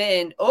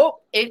suspend. Oh,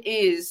 it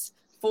is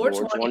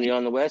 420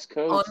 on the West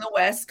Coast. On the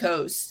West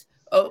Coast.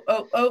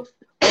 Oh.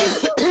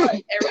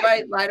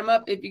 Everybody, light them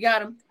up if you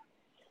got them.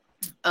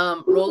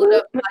 Roll it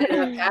up, light it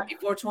up. Happy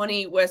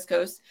 420 West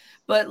Coast.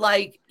 But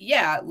like,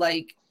 yeah,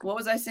 like what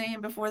was I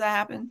saying before that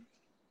happened?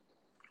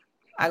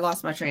 I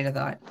lost my train of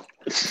thought.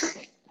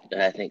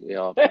 I think we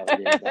all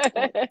probably did at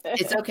that point.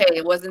 It's okay.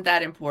 It wasn't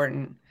that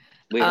important.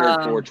 We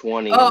heard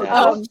 420.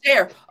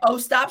 Share. Oh,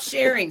 stop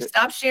sharing.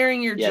 Stop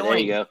sharing your joint. There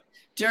you go.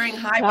 During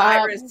high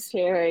virus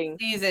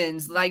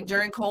seasons, like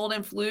during cold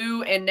and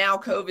flu and now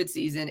COVID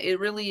season, it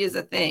really is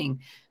a thing.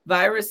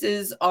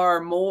 Viruses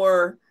are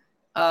more,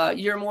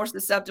 you're more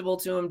susceptible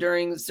to them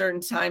during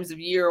certain times of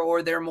year,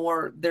 or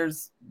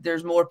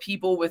there's more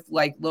people with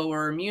like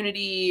lower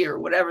immunity or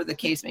whatever the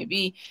case may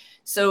be.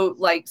 So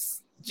like,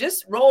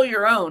 just roll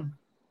your own.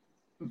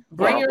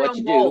 Bring your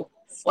own bowl.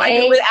 Wipe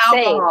it with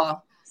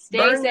alcohol.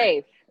 Stay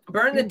safe.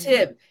 Burn the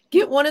tip.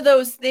 Get one of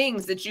those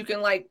things that you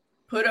can like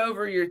put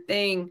over your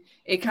thing.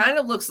 It kind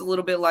of looks a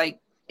little bit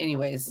like,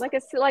 anyways, like a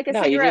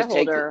cigarette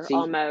holder,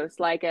 almost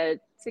like a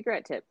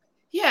cigarette tip.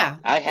 Yeah,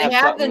 I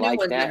have the new like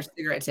ones that are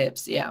cigarette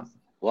tips. Yeah.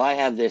 Well, I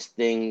have this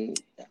thing.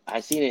 I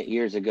seen it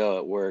years ago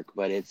at work,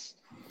 but it's,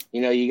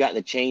 you got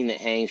the chain that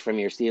hangs from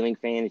your ceiling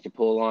fan that you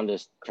pull on to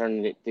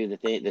turn it through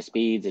the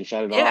speeds and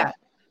shut it off.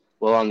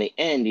 Well, on the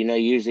end, you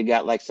usually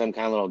got like some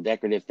kind of little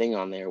decorative thing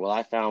on there. Well,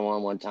 I found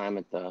one time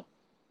at the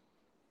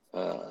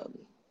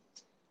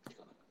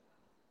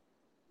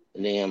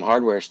damn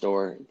hardware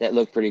store that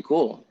looked pretty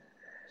cool.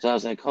 So I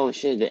was like, holy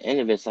shit, the end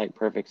of it's like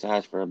perfect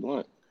size for a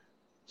blunt.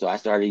 So I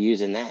started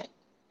using that.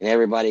 And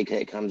everybody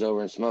that comes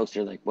over and smokes,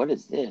 they're like, what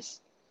is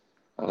this?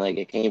 I'm like,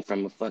 it came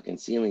from a fucking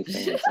ceiling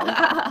fan.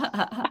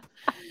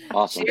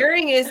 Awesome.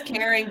 Sharing is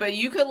caring, but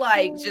you could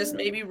like just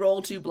maybe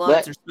roll 2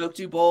 blunts or smoke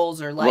 2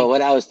 bowls or like. Well,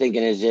 what I was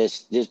thinking is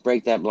just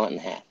break that blunt in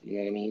half. You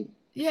know what I mean?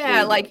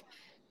 Yeah, like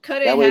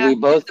cut it. That way we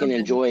both can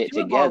enjoy it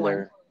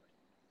together.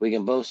 We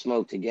can both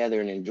smoke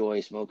together and enjoy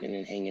smoking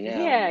and hanging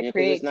out. Yeah,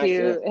 it's nice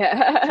to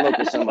smoke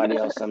with somebody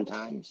else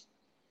sometimes.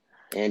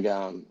 And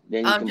then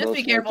you can just both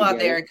be careful together. out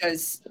there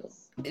because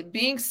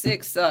being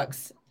sick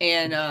sucks,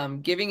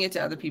 and giving it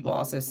to other people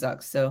also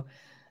sucks. So,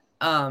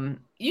 I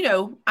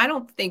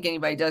don't think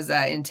anybody does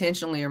that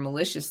intentionally or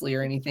maliciously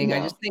or anything. No.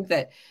 I just think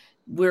that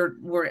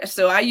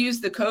so I use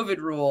the COVID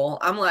rule.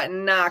 I'm like,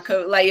 nah,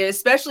 like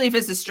especially if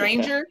it's a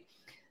stranger.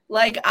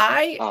 Like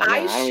I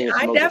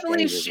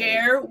definitely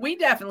share. We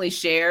definitely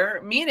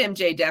share. Me and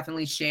MJ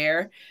definitely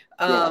share.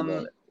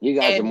 You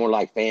guys are more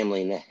like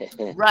family.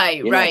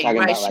 Right.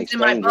 She's in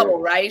my bubble,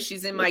 right?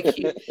 She's in my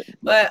cube.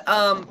 But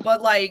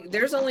like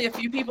there's only a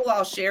few people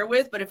I'll share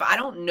with. But if I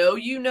don't know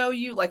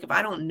you, like if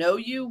I don't know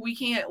you, we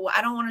can't.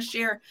 I don't want to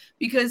share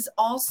because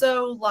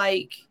also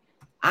like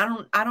I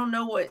don't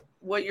know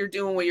what you're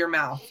doing with your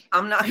mouth.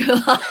 I'm not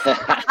gonna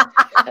lie.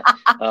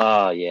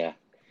 Oh yeah.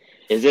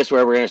 Is this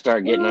where we're going to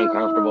start getting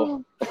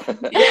uncomfortable?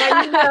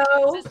 Yeah,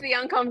 Is this the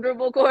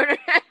uncomfortable corner?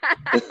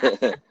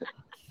 I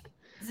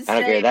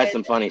don't care. That's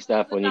some funny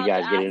stuff when you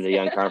guys get into the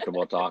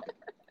uncomfortable talk.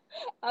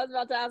 I was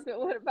about to ask,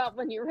 what about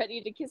when you're ready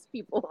to kiss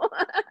people?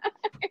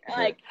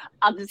 Like,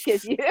 I'll just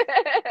kiss you.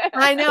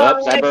 I know.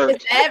 Oops, I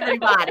burped.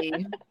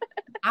 Everybody.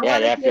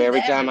 After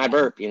every time I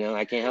burp,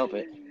 I can't help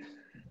it.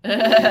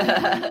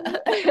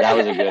 That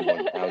was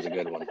a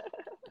good one.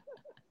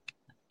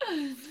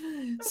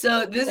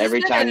 So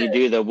every time you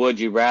do the would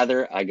you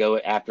rather, I go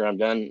after I'm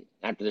done,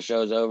 after the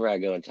show's over, I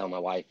go and tell my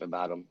wife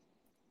about them.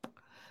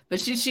 But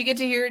did she get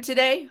to hear it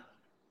today?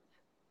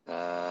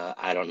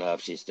 I don't know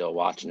if she's still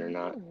watching or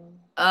not.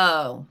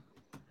 Oh,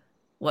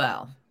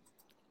 well.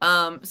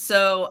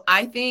 So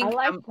I think I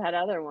like that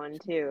other one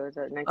too.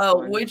 The next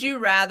one. Would you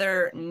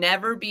rather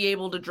never be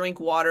able to drink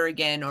water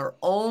again or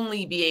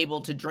only be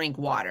able to drink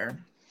water?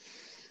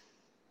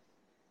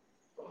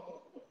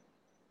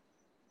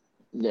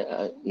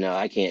 No,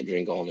 I can't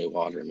drink only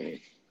water, man.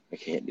 I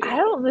can't do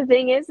it. The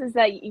thing is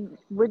that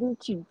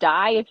wouldn't you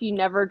die if you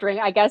never drink?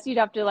 I guess you'd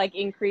have to like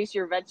increase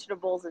your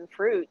vegetables and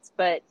fruits,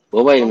 but.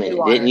 Well, wait a minute.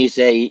 Water. Didn't you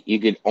say you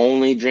could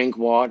only drink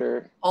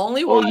water?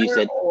 Only water, you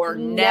said, or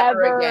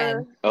never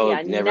again? Oh,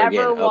 yeah,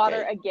 never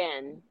water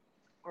again,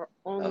 or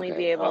only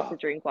be able to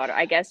drink water.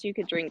 I guess you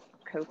could drink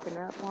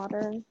coconut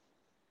water.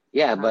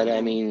 Yeah, but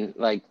I mean,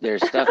 like,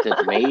 there's stuff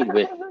that's made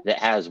that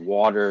has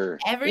water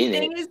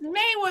Everything in it. is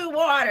made with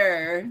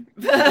water.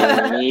 You know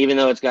what I mean? Even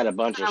though it's got a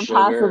bunch of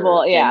sugar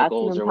or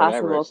chemicals or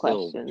whatever, it's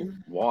still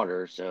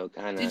water. So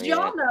kind of. Did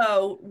y'all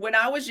know when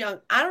I was young?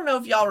 I don't know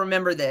if y'all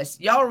remember this.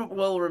 Y'all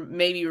will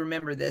maybe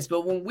remember this,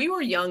 but when we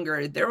were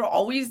younger, there were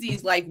always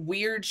these like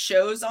weird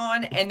shows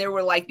on, and there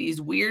were like these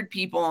weird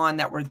people on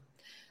that were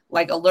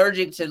like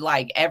allergic to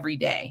like every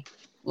day.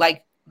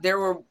 Like there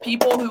were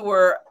people who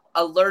were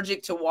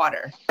allergic to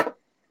water.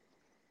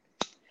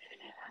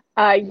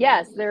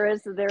 Yes, there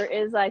is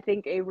I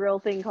think a real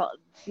thing called,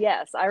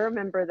 yes, I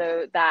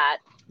remember that,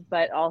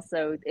 but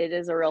also it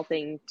is a real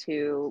thing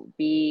to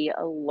be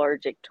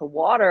allergic to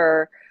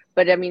water.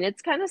 But I mean,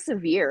 it's kind of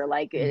severe.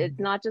 Like it's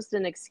not just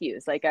an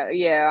excuse. Like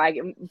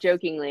I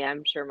jokingly,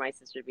 I'm sure my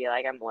sister would be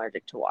like, I'm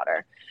allergic to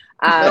water.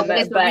 But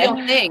it's a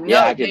real thing.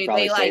 Yeah, I could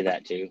probably say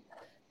that too.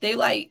 They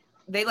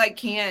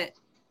can't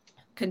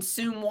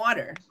consume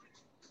water.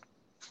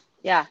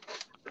 Yeah.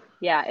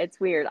 Yeah, it's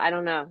weird. I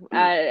don't know.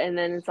 And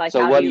then it's like,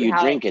 so what do you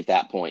drink at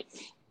that point?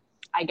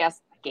 I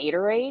guess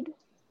Gatorade.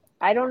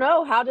 I don't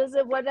know. How does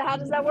that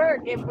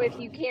work? If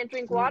you can't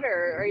drink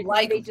water, or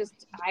like they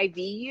just IV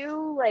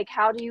you? Like,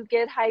 how do you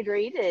get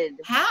hydrated?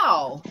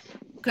 How?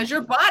 Because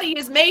your body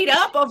is made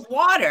up of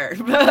water.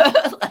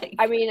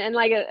 I mean, and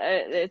like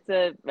it's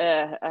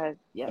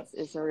yes,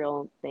 it's a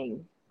real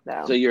thing.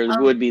 So you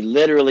would be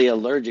literally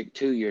allergic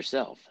to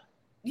yourself.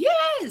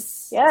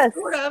 Yes. Yes.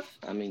 Sort of.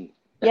 I mean.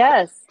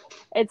 Yes.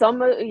 It's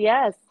almost,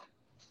 yes.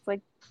 It's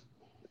like,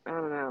 I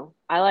don't know.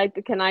 I'm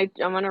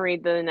going to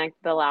read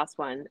the last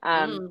one.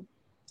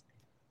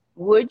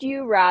 Would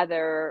you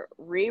rather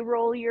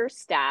re-roll your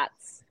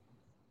stats,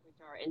 which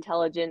are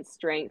intelligence,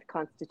 strength,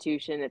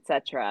 constitution,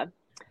 etc.,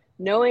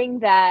 knowing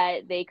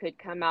that they could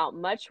come out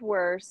much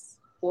worse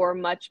or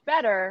much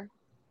better,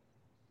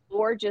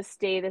 or just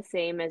stay the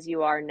same as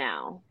you are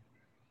now?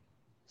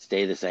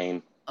 Stay the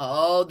same.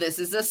 Oh, this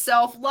is a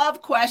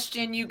self-love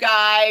question, you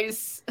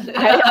guys.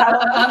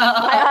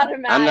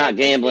 I'm not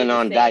gambling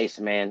on dice,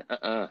 man.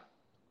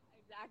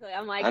 Exactly.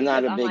 I'm like, I'm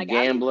not a big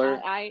gambler.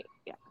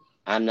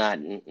 I'm not.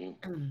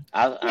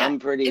 I'm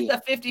pretty. It's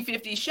a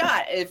 50-50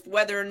 shot if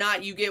whether or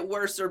not you get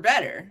worse or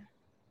better.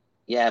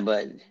 Yeah,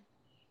 but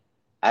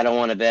I don't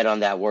want to bet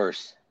on that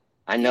worse.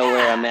 I know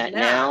where I'm at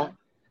now.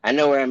 I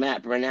know where I'm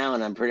at for now,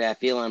 and I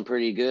feel I'm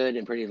pretty good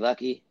and pretty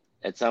lucky.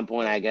 At some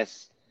point, I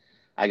guess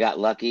I got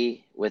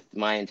lucky with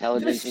my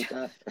intelligence and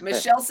stuff.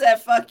 Michelle said,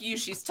 fuck you.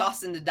 She's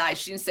tossing the dice.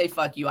 She didn't say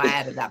fuck you. I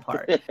added that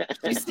part.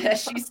 She said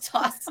she's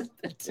tossing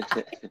the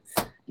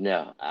dice.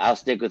 No, I'll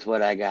stick with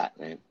what I got,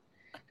 man.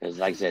 Because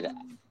like I said,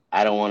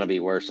 I don't want to be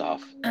worse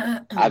off.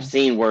 I've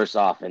seen worse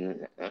off,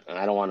 and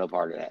I don't want no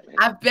part of that, man.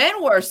 I've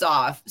been worse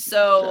off.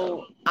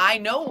 So I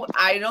know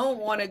I don't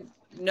want to.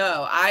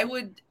 No, I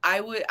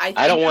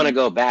don't want to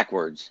go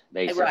backwards,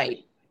 basically.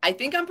 Right. I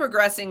think I'm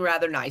progressing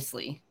rather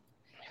nicely.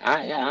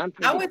 I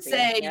would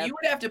say you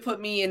would have to put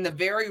me in the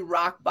very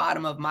rock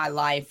bottom of my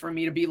life for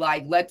me to be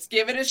like, let's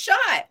give it a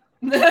shot.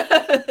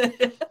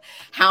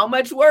 How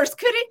much worse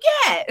could it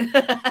get?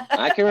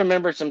 I can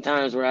remember some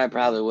times where I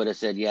probably would have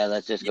said, yeah,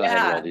 let's just go ahead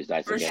and roll these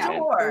dice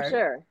again.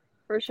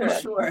 For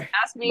sure.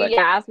 Ask me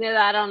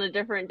that on a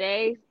different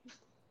day.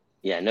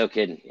 Yeah, no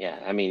kidding. Yeah.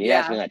 I mean, you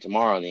ask me that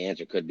tomorrow and the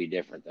answer could be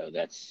different, though.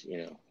 That's,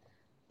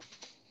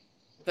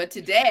 But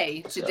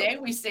today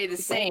we stay the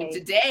same.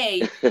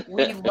 Today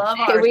we love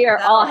ourselves. We are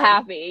all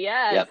happy.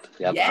 Yes.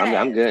 Yep. Yes.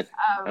 I'm good.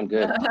 I'm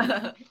good.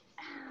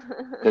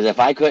 Because if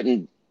I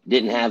didn't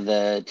have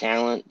the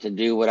talent to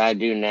do what I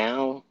do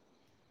now,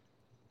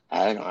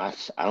 I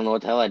don't know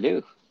what the hell I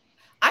do.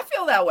 I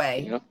feel that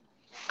way.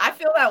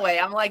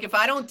 I'm like, if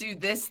I don't do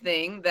this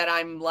thing that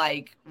I'm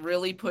like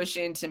really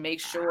pushing to make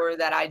sure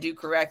that I do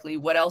correctly,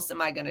 what else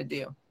am I going to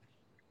do?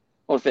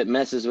 Well, if it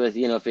messes with,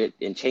 if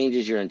it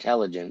changes your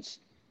intelligence,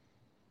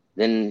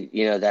 then,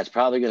 that's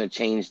probably going to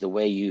change the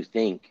way you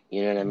think.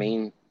 You know what I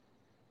mean?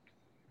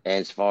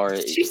 As far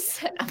as, she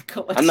said,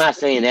 I'm not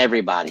saying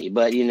everybody,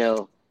 but,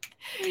 your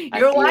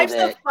wife's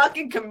a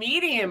fucking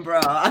comedian, bro.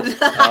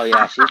 Oh,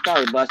 yeah. She's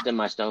probably busting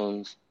my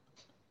stones.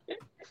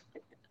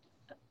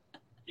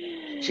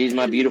 She's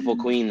my beautiful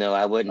queen, though.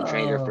 I wouldn't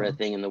trade her for a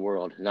thing in the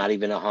world. Not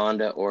even a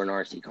Honda or an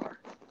RC car.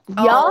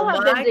 Y'all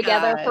have been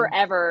together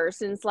forever.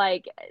 Since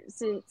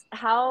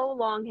how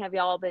long have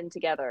y'all been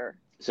together?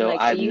 So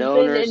I've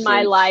known her in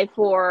my life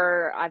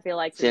for, I feel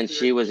like, since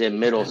she was in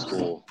middle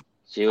school.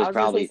 She was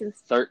probably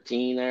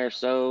 13 or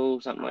so,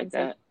 something like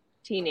that.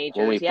 Teenagers.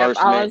 When we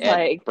first met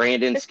at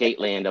Brandon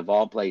Skateland, of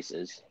all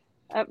places.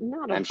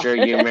 I'm sure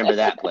you remember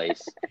that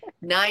place.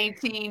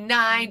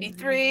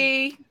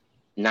 1993.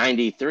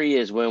 93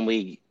 is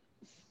when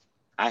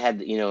I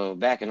had,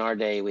 back in our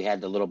day, we had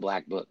the little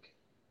black book.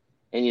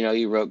 And,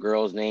 you wrote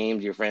girls'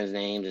 names, your friends'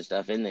 names and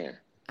stuff in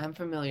there. I'm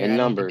familiar. And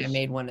numbers. I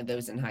made one of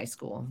those in high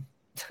school.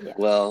 Yes.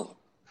 Well,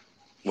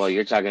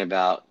 you're talking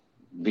about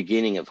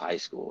beginning of high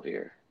school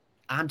here.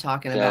 I'm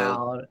talking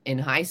about in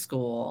high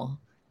school.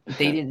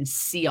 They didn't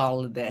see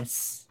all of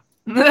this.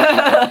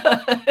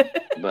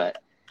 But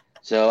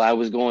So I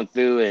was going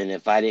through, and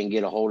if I didn't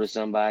get a hold of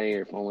somebody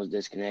or phone was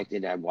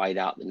disconnected, I'd white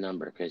out the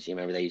number because you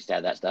remember they used to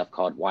have that stuff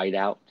called white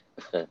out.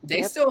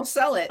 They still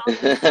sell it.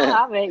 Still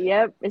have it.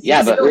 Yep.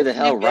 Yeah, but who the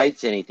hell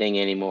writes anything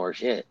anymore?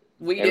 Shit.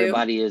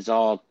 Everybody is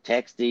all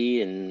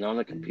texty and on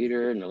the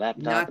computer and the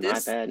laptop and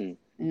iPad and.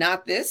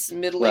 Not this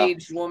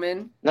middle-aged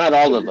woman. Not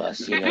all of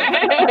us, you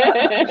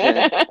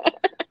know.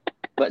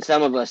 But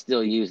some of us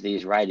still use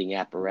these writing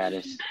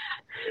apparatus.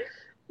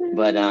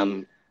 But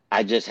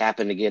I just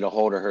happened to get a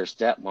hold of her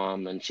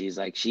stepmom, and she's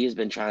like, she has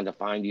been trying to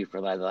find you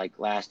for like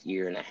last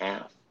year and a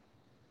half.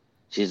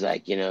 She's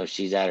like, you know,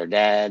 she's at her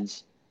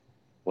dad's,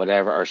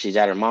 whatever, or she's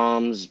at her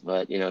mom's,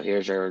 but, you know,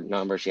 here's her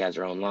number. She has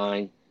her own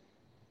line.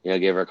 You know,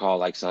 give her a call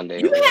like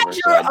Sunday or whatever.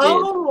 You had your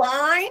own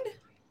line?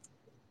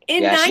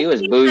 In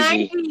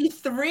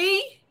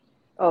 1993?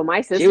 Oh,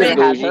 my sister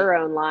had her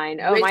own line.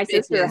 Oh, my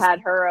sister had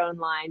her own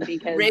line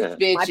because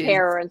my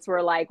parents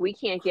were like, we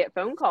can't get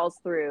phone calls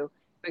through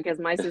because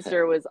my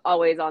sister was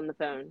always on the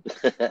phone.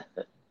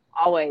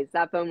 Always.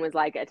 That phone was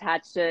like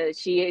attached to,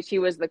 she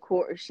was the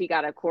cord, she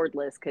got a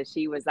cordless because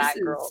she was that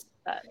girl.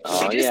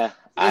 Yeah.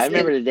 I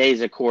remember the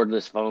days of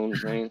cordless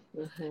phones, man.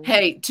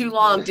 Hey, too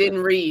long,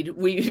 didn't read.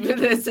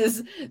 This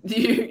is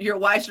your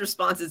wife's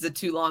response is a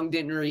too long,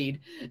 didn't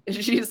read.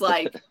 She's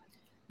like,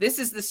 this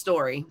is the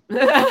story.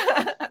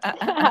 Yep.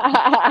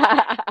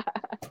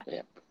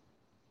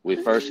 We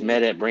first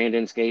met at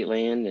Brandon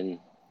Skateland, and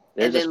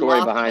there's a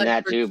story behind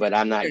that too, but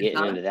I'm not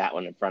getting into that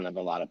one in front of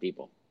a lot of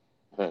people.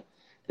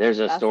 There's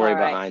a story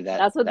behind that.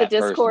 That's what the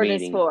Discord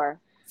is for.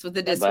 That's what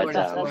the Discord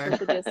is for. That's what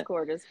the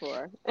Discord is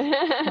for.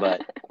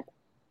 But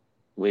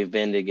we've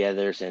been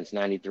together since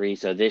 93.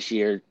 So this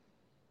year,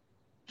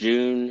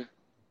 July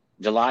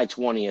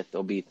 20th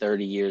will be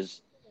 30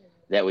 years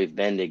that we've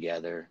been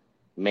together.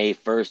 May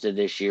 1st of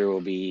this year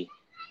will be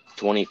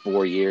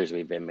 24 years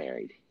we've been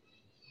married.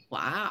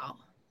 Wow.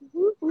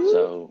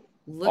 So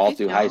all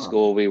through high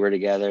school, we were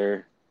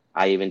together.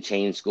 I even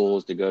changed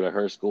schools to go to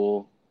her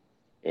school.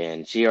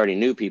 And she already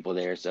knew people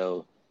there.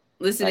 So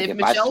listen, like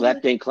if I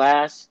slept in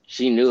class,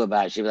 she knew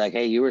about it. She'd be like,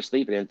 hey, you were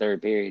sleeping in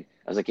third period.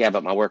 I was like, yeah,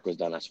 but my work was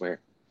done, I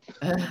swear.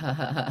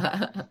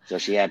 So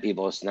she had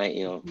people,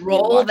 you know,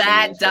 roll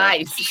that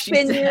dice.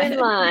 Keeping you in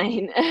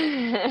line.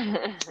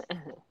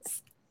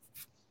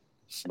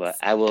 But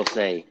I will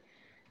say,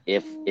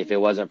 if it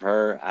wasn't for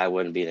her, I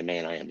wouldn't be the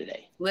man I am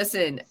today.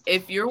 Listen,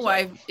 if your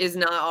wife is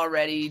not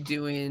already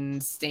doing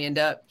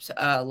stand-up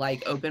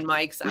like open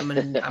mics, I'm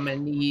gonna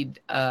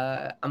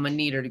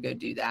need her to go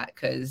do that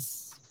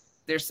because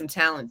there's some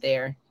talent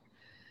there.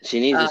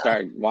 She needs to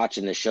start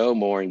watching the show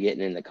more and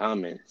getting in the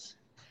comments.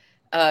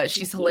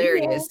 She's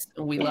hilarious.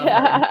 We love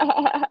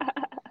her.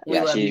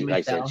 Like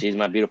I said, she's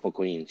my beautiful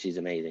queen. She's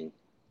amazing.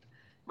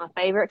 My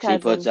favorite cousin.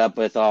 She puts up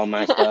with all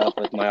my stuff,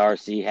 with my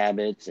RC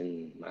habits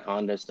and my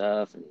Honda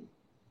stuff and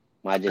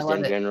my just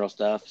in general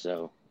stuff.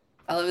 So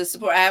I love the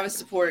support. I have a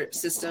support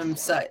system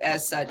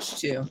as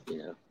such too.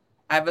 Yeah.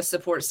 I have a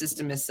support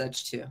system as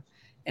such too,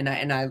 and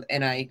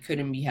I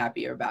couldn't be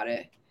happier about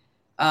it.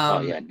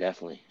 Oh yeah,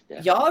 definitely.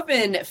 Y'all have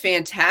been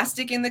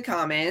fantastic in the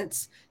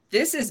comments.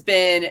 This has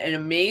been an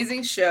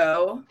amazing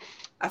show.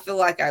 I feel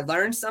like I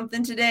learned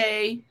something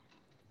today.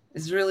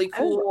 It's really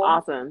cool. That was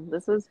awesome.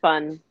 This was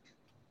fun.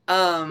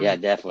 Yeah,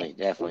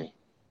 definitely.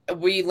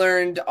 We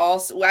learned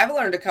also. I've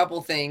learned a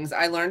couple things.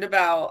 I learned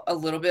a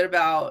little bit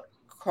about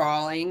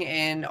crawling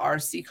and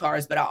RC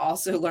cars, but I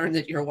also learned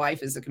that your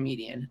wife is a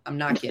comedian. I'm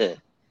not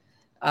kidding.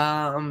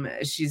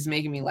 She's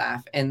making me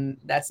laugh, and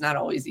that's not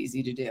always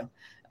easy to do.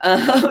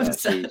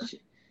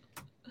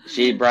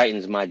 She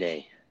brightens my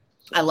day.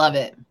 I love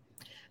it.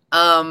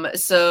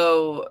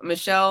 So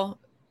Michelle,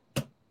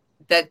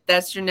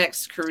 that's your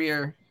next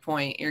career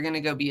point. You're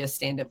gonna go be a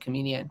stand-up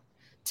comedian.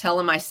 Tell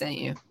them I sent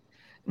you.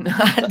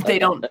 They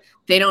don't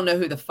know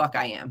who the fuck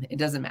I am. It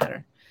doesn't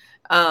matter.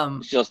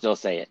 She'll still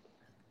say it.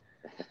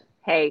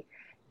 Hey,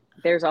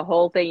 there's a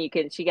whole thing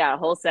she got a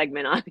whole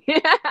segment on.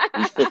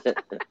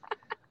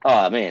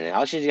 Oh man,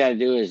 all she's got to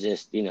do is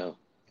just, you know,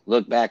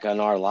 look back on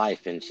our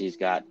life and she's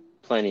got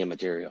plenty of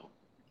material.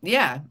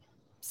 Yeah.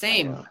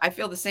 Same. I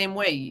feel the same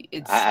way.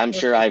 I'm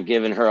sure I've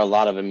given her a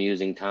lot of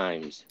amusing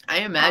times. I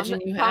imagine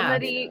you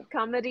have.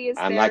 Comedy is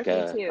I'm like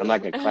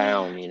a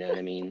clown, you know what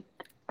I mean?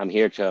 I'm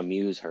here to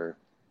amuse her.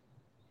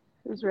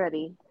 Who's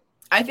ready?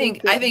 I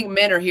think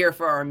men are here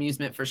for our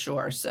amusement for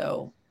sure.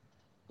 So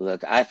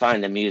look, I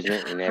find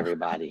amusement in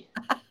everybody.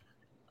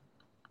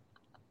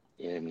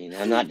 You know what I mean?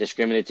 I'm not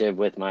discriminative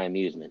with my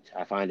amusement.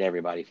 I find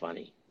everybody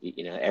funny.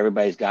 You know,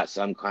 everybody's got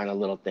some kind of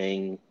little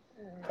thing.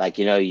 Like,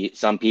 you know,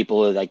 some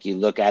people, like, you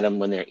look at them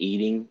when they're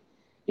eating.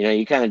 You know,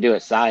 you kind of do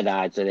it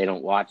side-eyed so they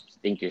don't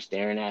think you're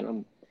staring at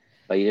them.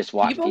 But you just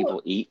watch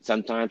people eat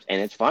sometimes,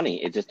 and it's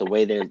funny. It's just the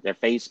way their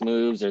face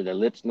moves or their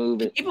lips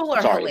move. People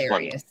are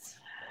hilarious.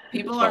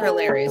 People are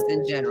hilarious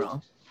in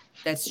general.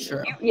 That's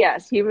true.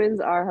 Yes, humans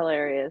are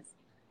hilarious.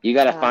 You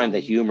got to find the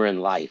humor in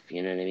life.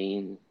 You know what I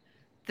mean?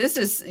 This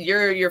is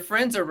your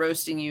friends are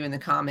roasting you in the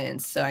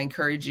comments, so I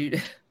encourage you to.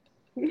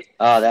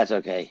 Oh, that's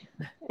okay.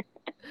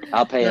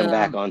 I'll pay him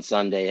back on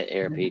Sunday at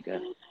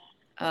Airpica.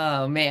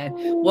 Oh man.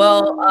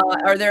 Well,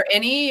 are there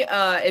any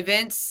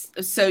events?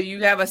 So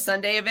you have a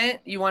Sunday event.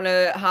 You want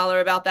to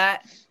holler about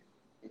that?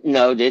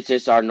 No, it's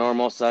just our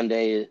normal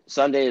Sunday.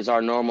 Sunday is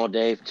our normal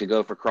day to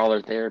go for crawler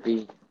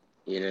therapy.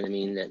 You know what I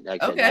mean?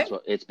 Like I said, that's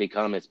what it's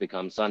become. It's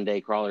become Sunday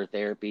crawler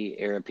therapy,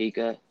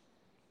 Arapica.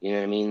 You know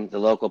what I mean? The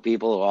local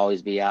people will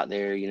always be out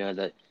there. You know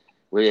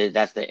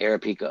that's the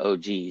Arapica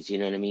OGs. You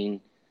know what I mean?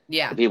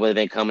 Yeah. The people that have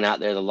been coming out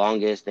there the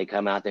longest, they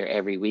come out there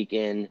every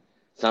weekend.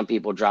 Some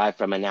people drive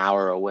from an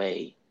hour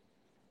away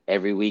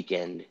every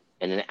weekend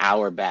and an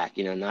hour back.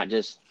 You know, not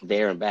just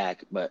there and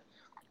back, but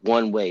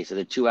one way. So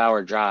the 2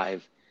 hour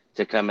drive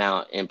to come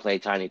out and play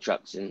tiny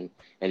trucks and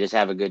just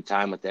have a good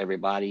time with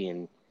everybody.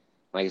 And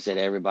like I said,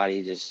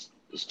 everybody just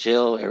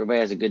chill. Everybody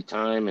has a good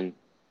time, and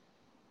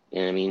you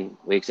know what I mean,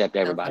 we accept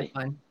everybody.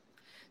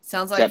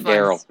 Sounds like fun.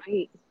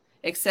 Daryl.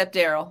 Except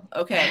Daryl.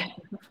 Okay.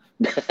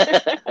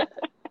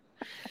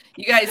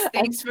 You guys,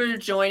 thanks for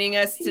joining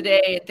us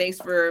today, and thanks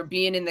for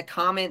being in the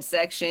comment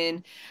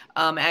section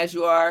as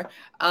you are.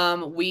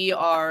 We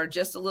are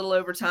just a little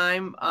over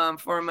time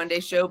for a Monday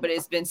show, but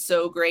it's been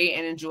so great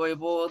and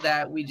enjoyable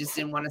that we just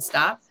didn't want to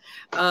stop.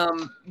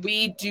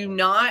 We do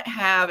not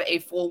have a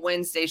full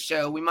Wednesday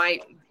show. We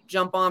might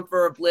jump on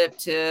for a blip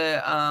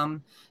to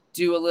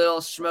do a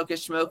little smoke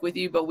with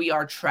you, but we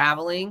are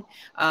traveling.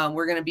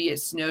 We're going to be at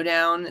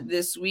Snowdown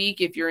this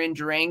week. If you're in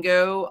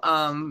Durango,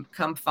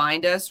 come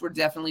find us. We're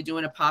definitely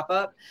doing a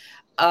pop-up.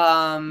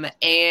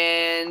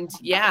 And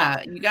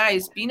yeah, you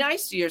guys be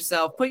nice to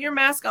yourself. Put your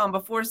mask on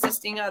before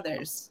assisting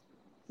others.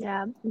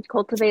 Yeah.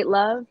 Cultivate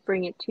love.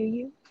 Bring it to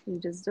you. You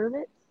deserve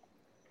it.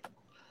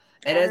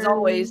 And as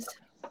always,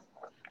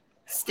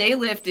 stay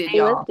lifted,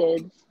 y'all.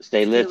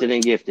 Stay lifted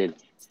and gifted.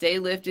 Stay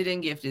lifted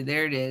and gifted.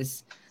 There it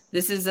is.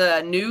 This is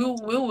a new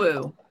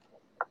woo-woo.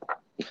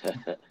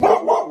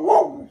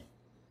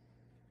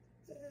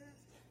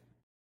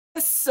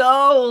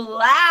 So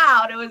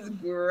loud. It was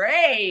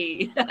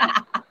great.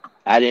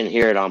 I didn't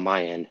hear it on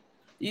my end.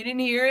 You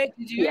didn't hear it?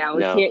 Did you?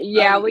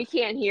 Yeah, we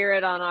can't hear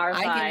it on our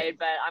side,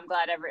 but I'm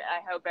glad I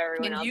hope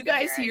everyone else can you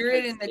guys hear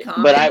it in the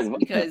comments?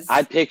 But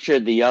I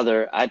pictured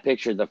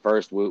the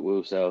first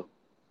woo-woo, so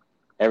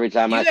every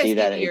time I see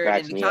that, it cracks me up. You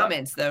guys can hear it in the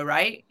comments, though,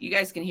 right? You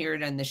guys can hear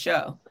it in the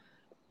show.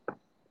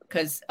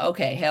 Because,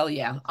 okay, hell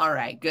yeah. All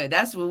right, good.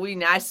 That's what we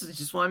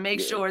just want to make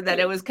sure that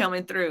it was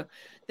coming through.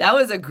 That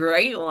was a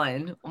great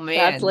one. Oh, man,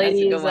 that's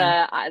ladies.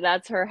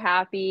 That's her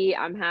happy.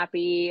 I'm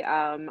happy.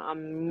 I'm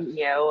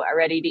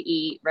ready to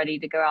eat, ready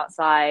to go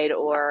outside,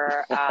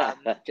 or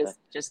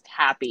just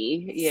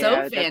happy.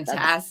 So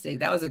fantastic.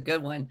 That was a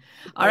good one.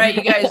 All right,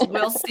 you guys,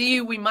 we'll see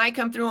you. We might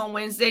come through on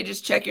Wednesday.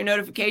 Just check your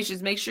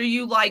notifications. Make sure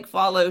you like,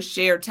 follow,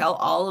 share, tell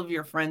all of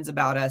your friends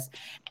about us,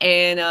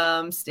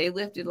 and stay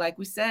lifted. Like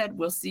we said,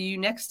 we'll see you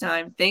next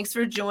time. Thanks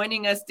for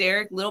joining us,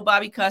 Derek. Lil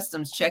Bobby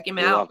Customs. Check him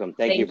out. You're welcome.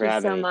 Thank you for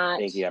having me. Much.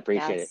 Thank you. I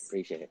appreciate it.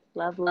 Appreciate it.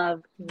 Love.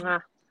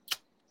 Mwah.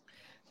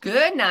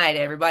 Good night,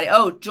 everybody.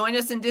 Oh, join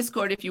us in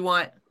Discord if you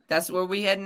want. That's where we head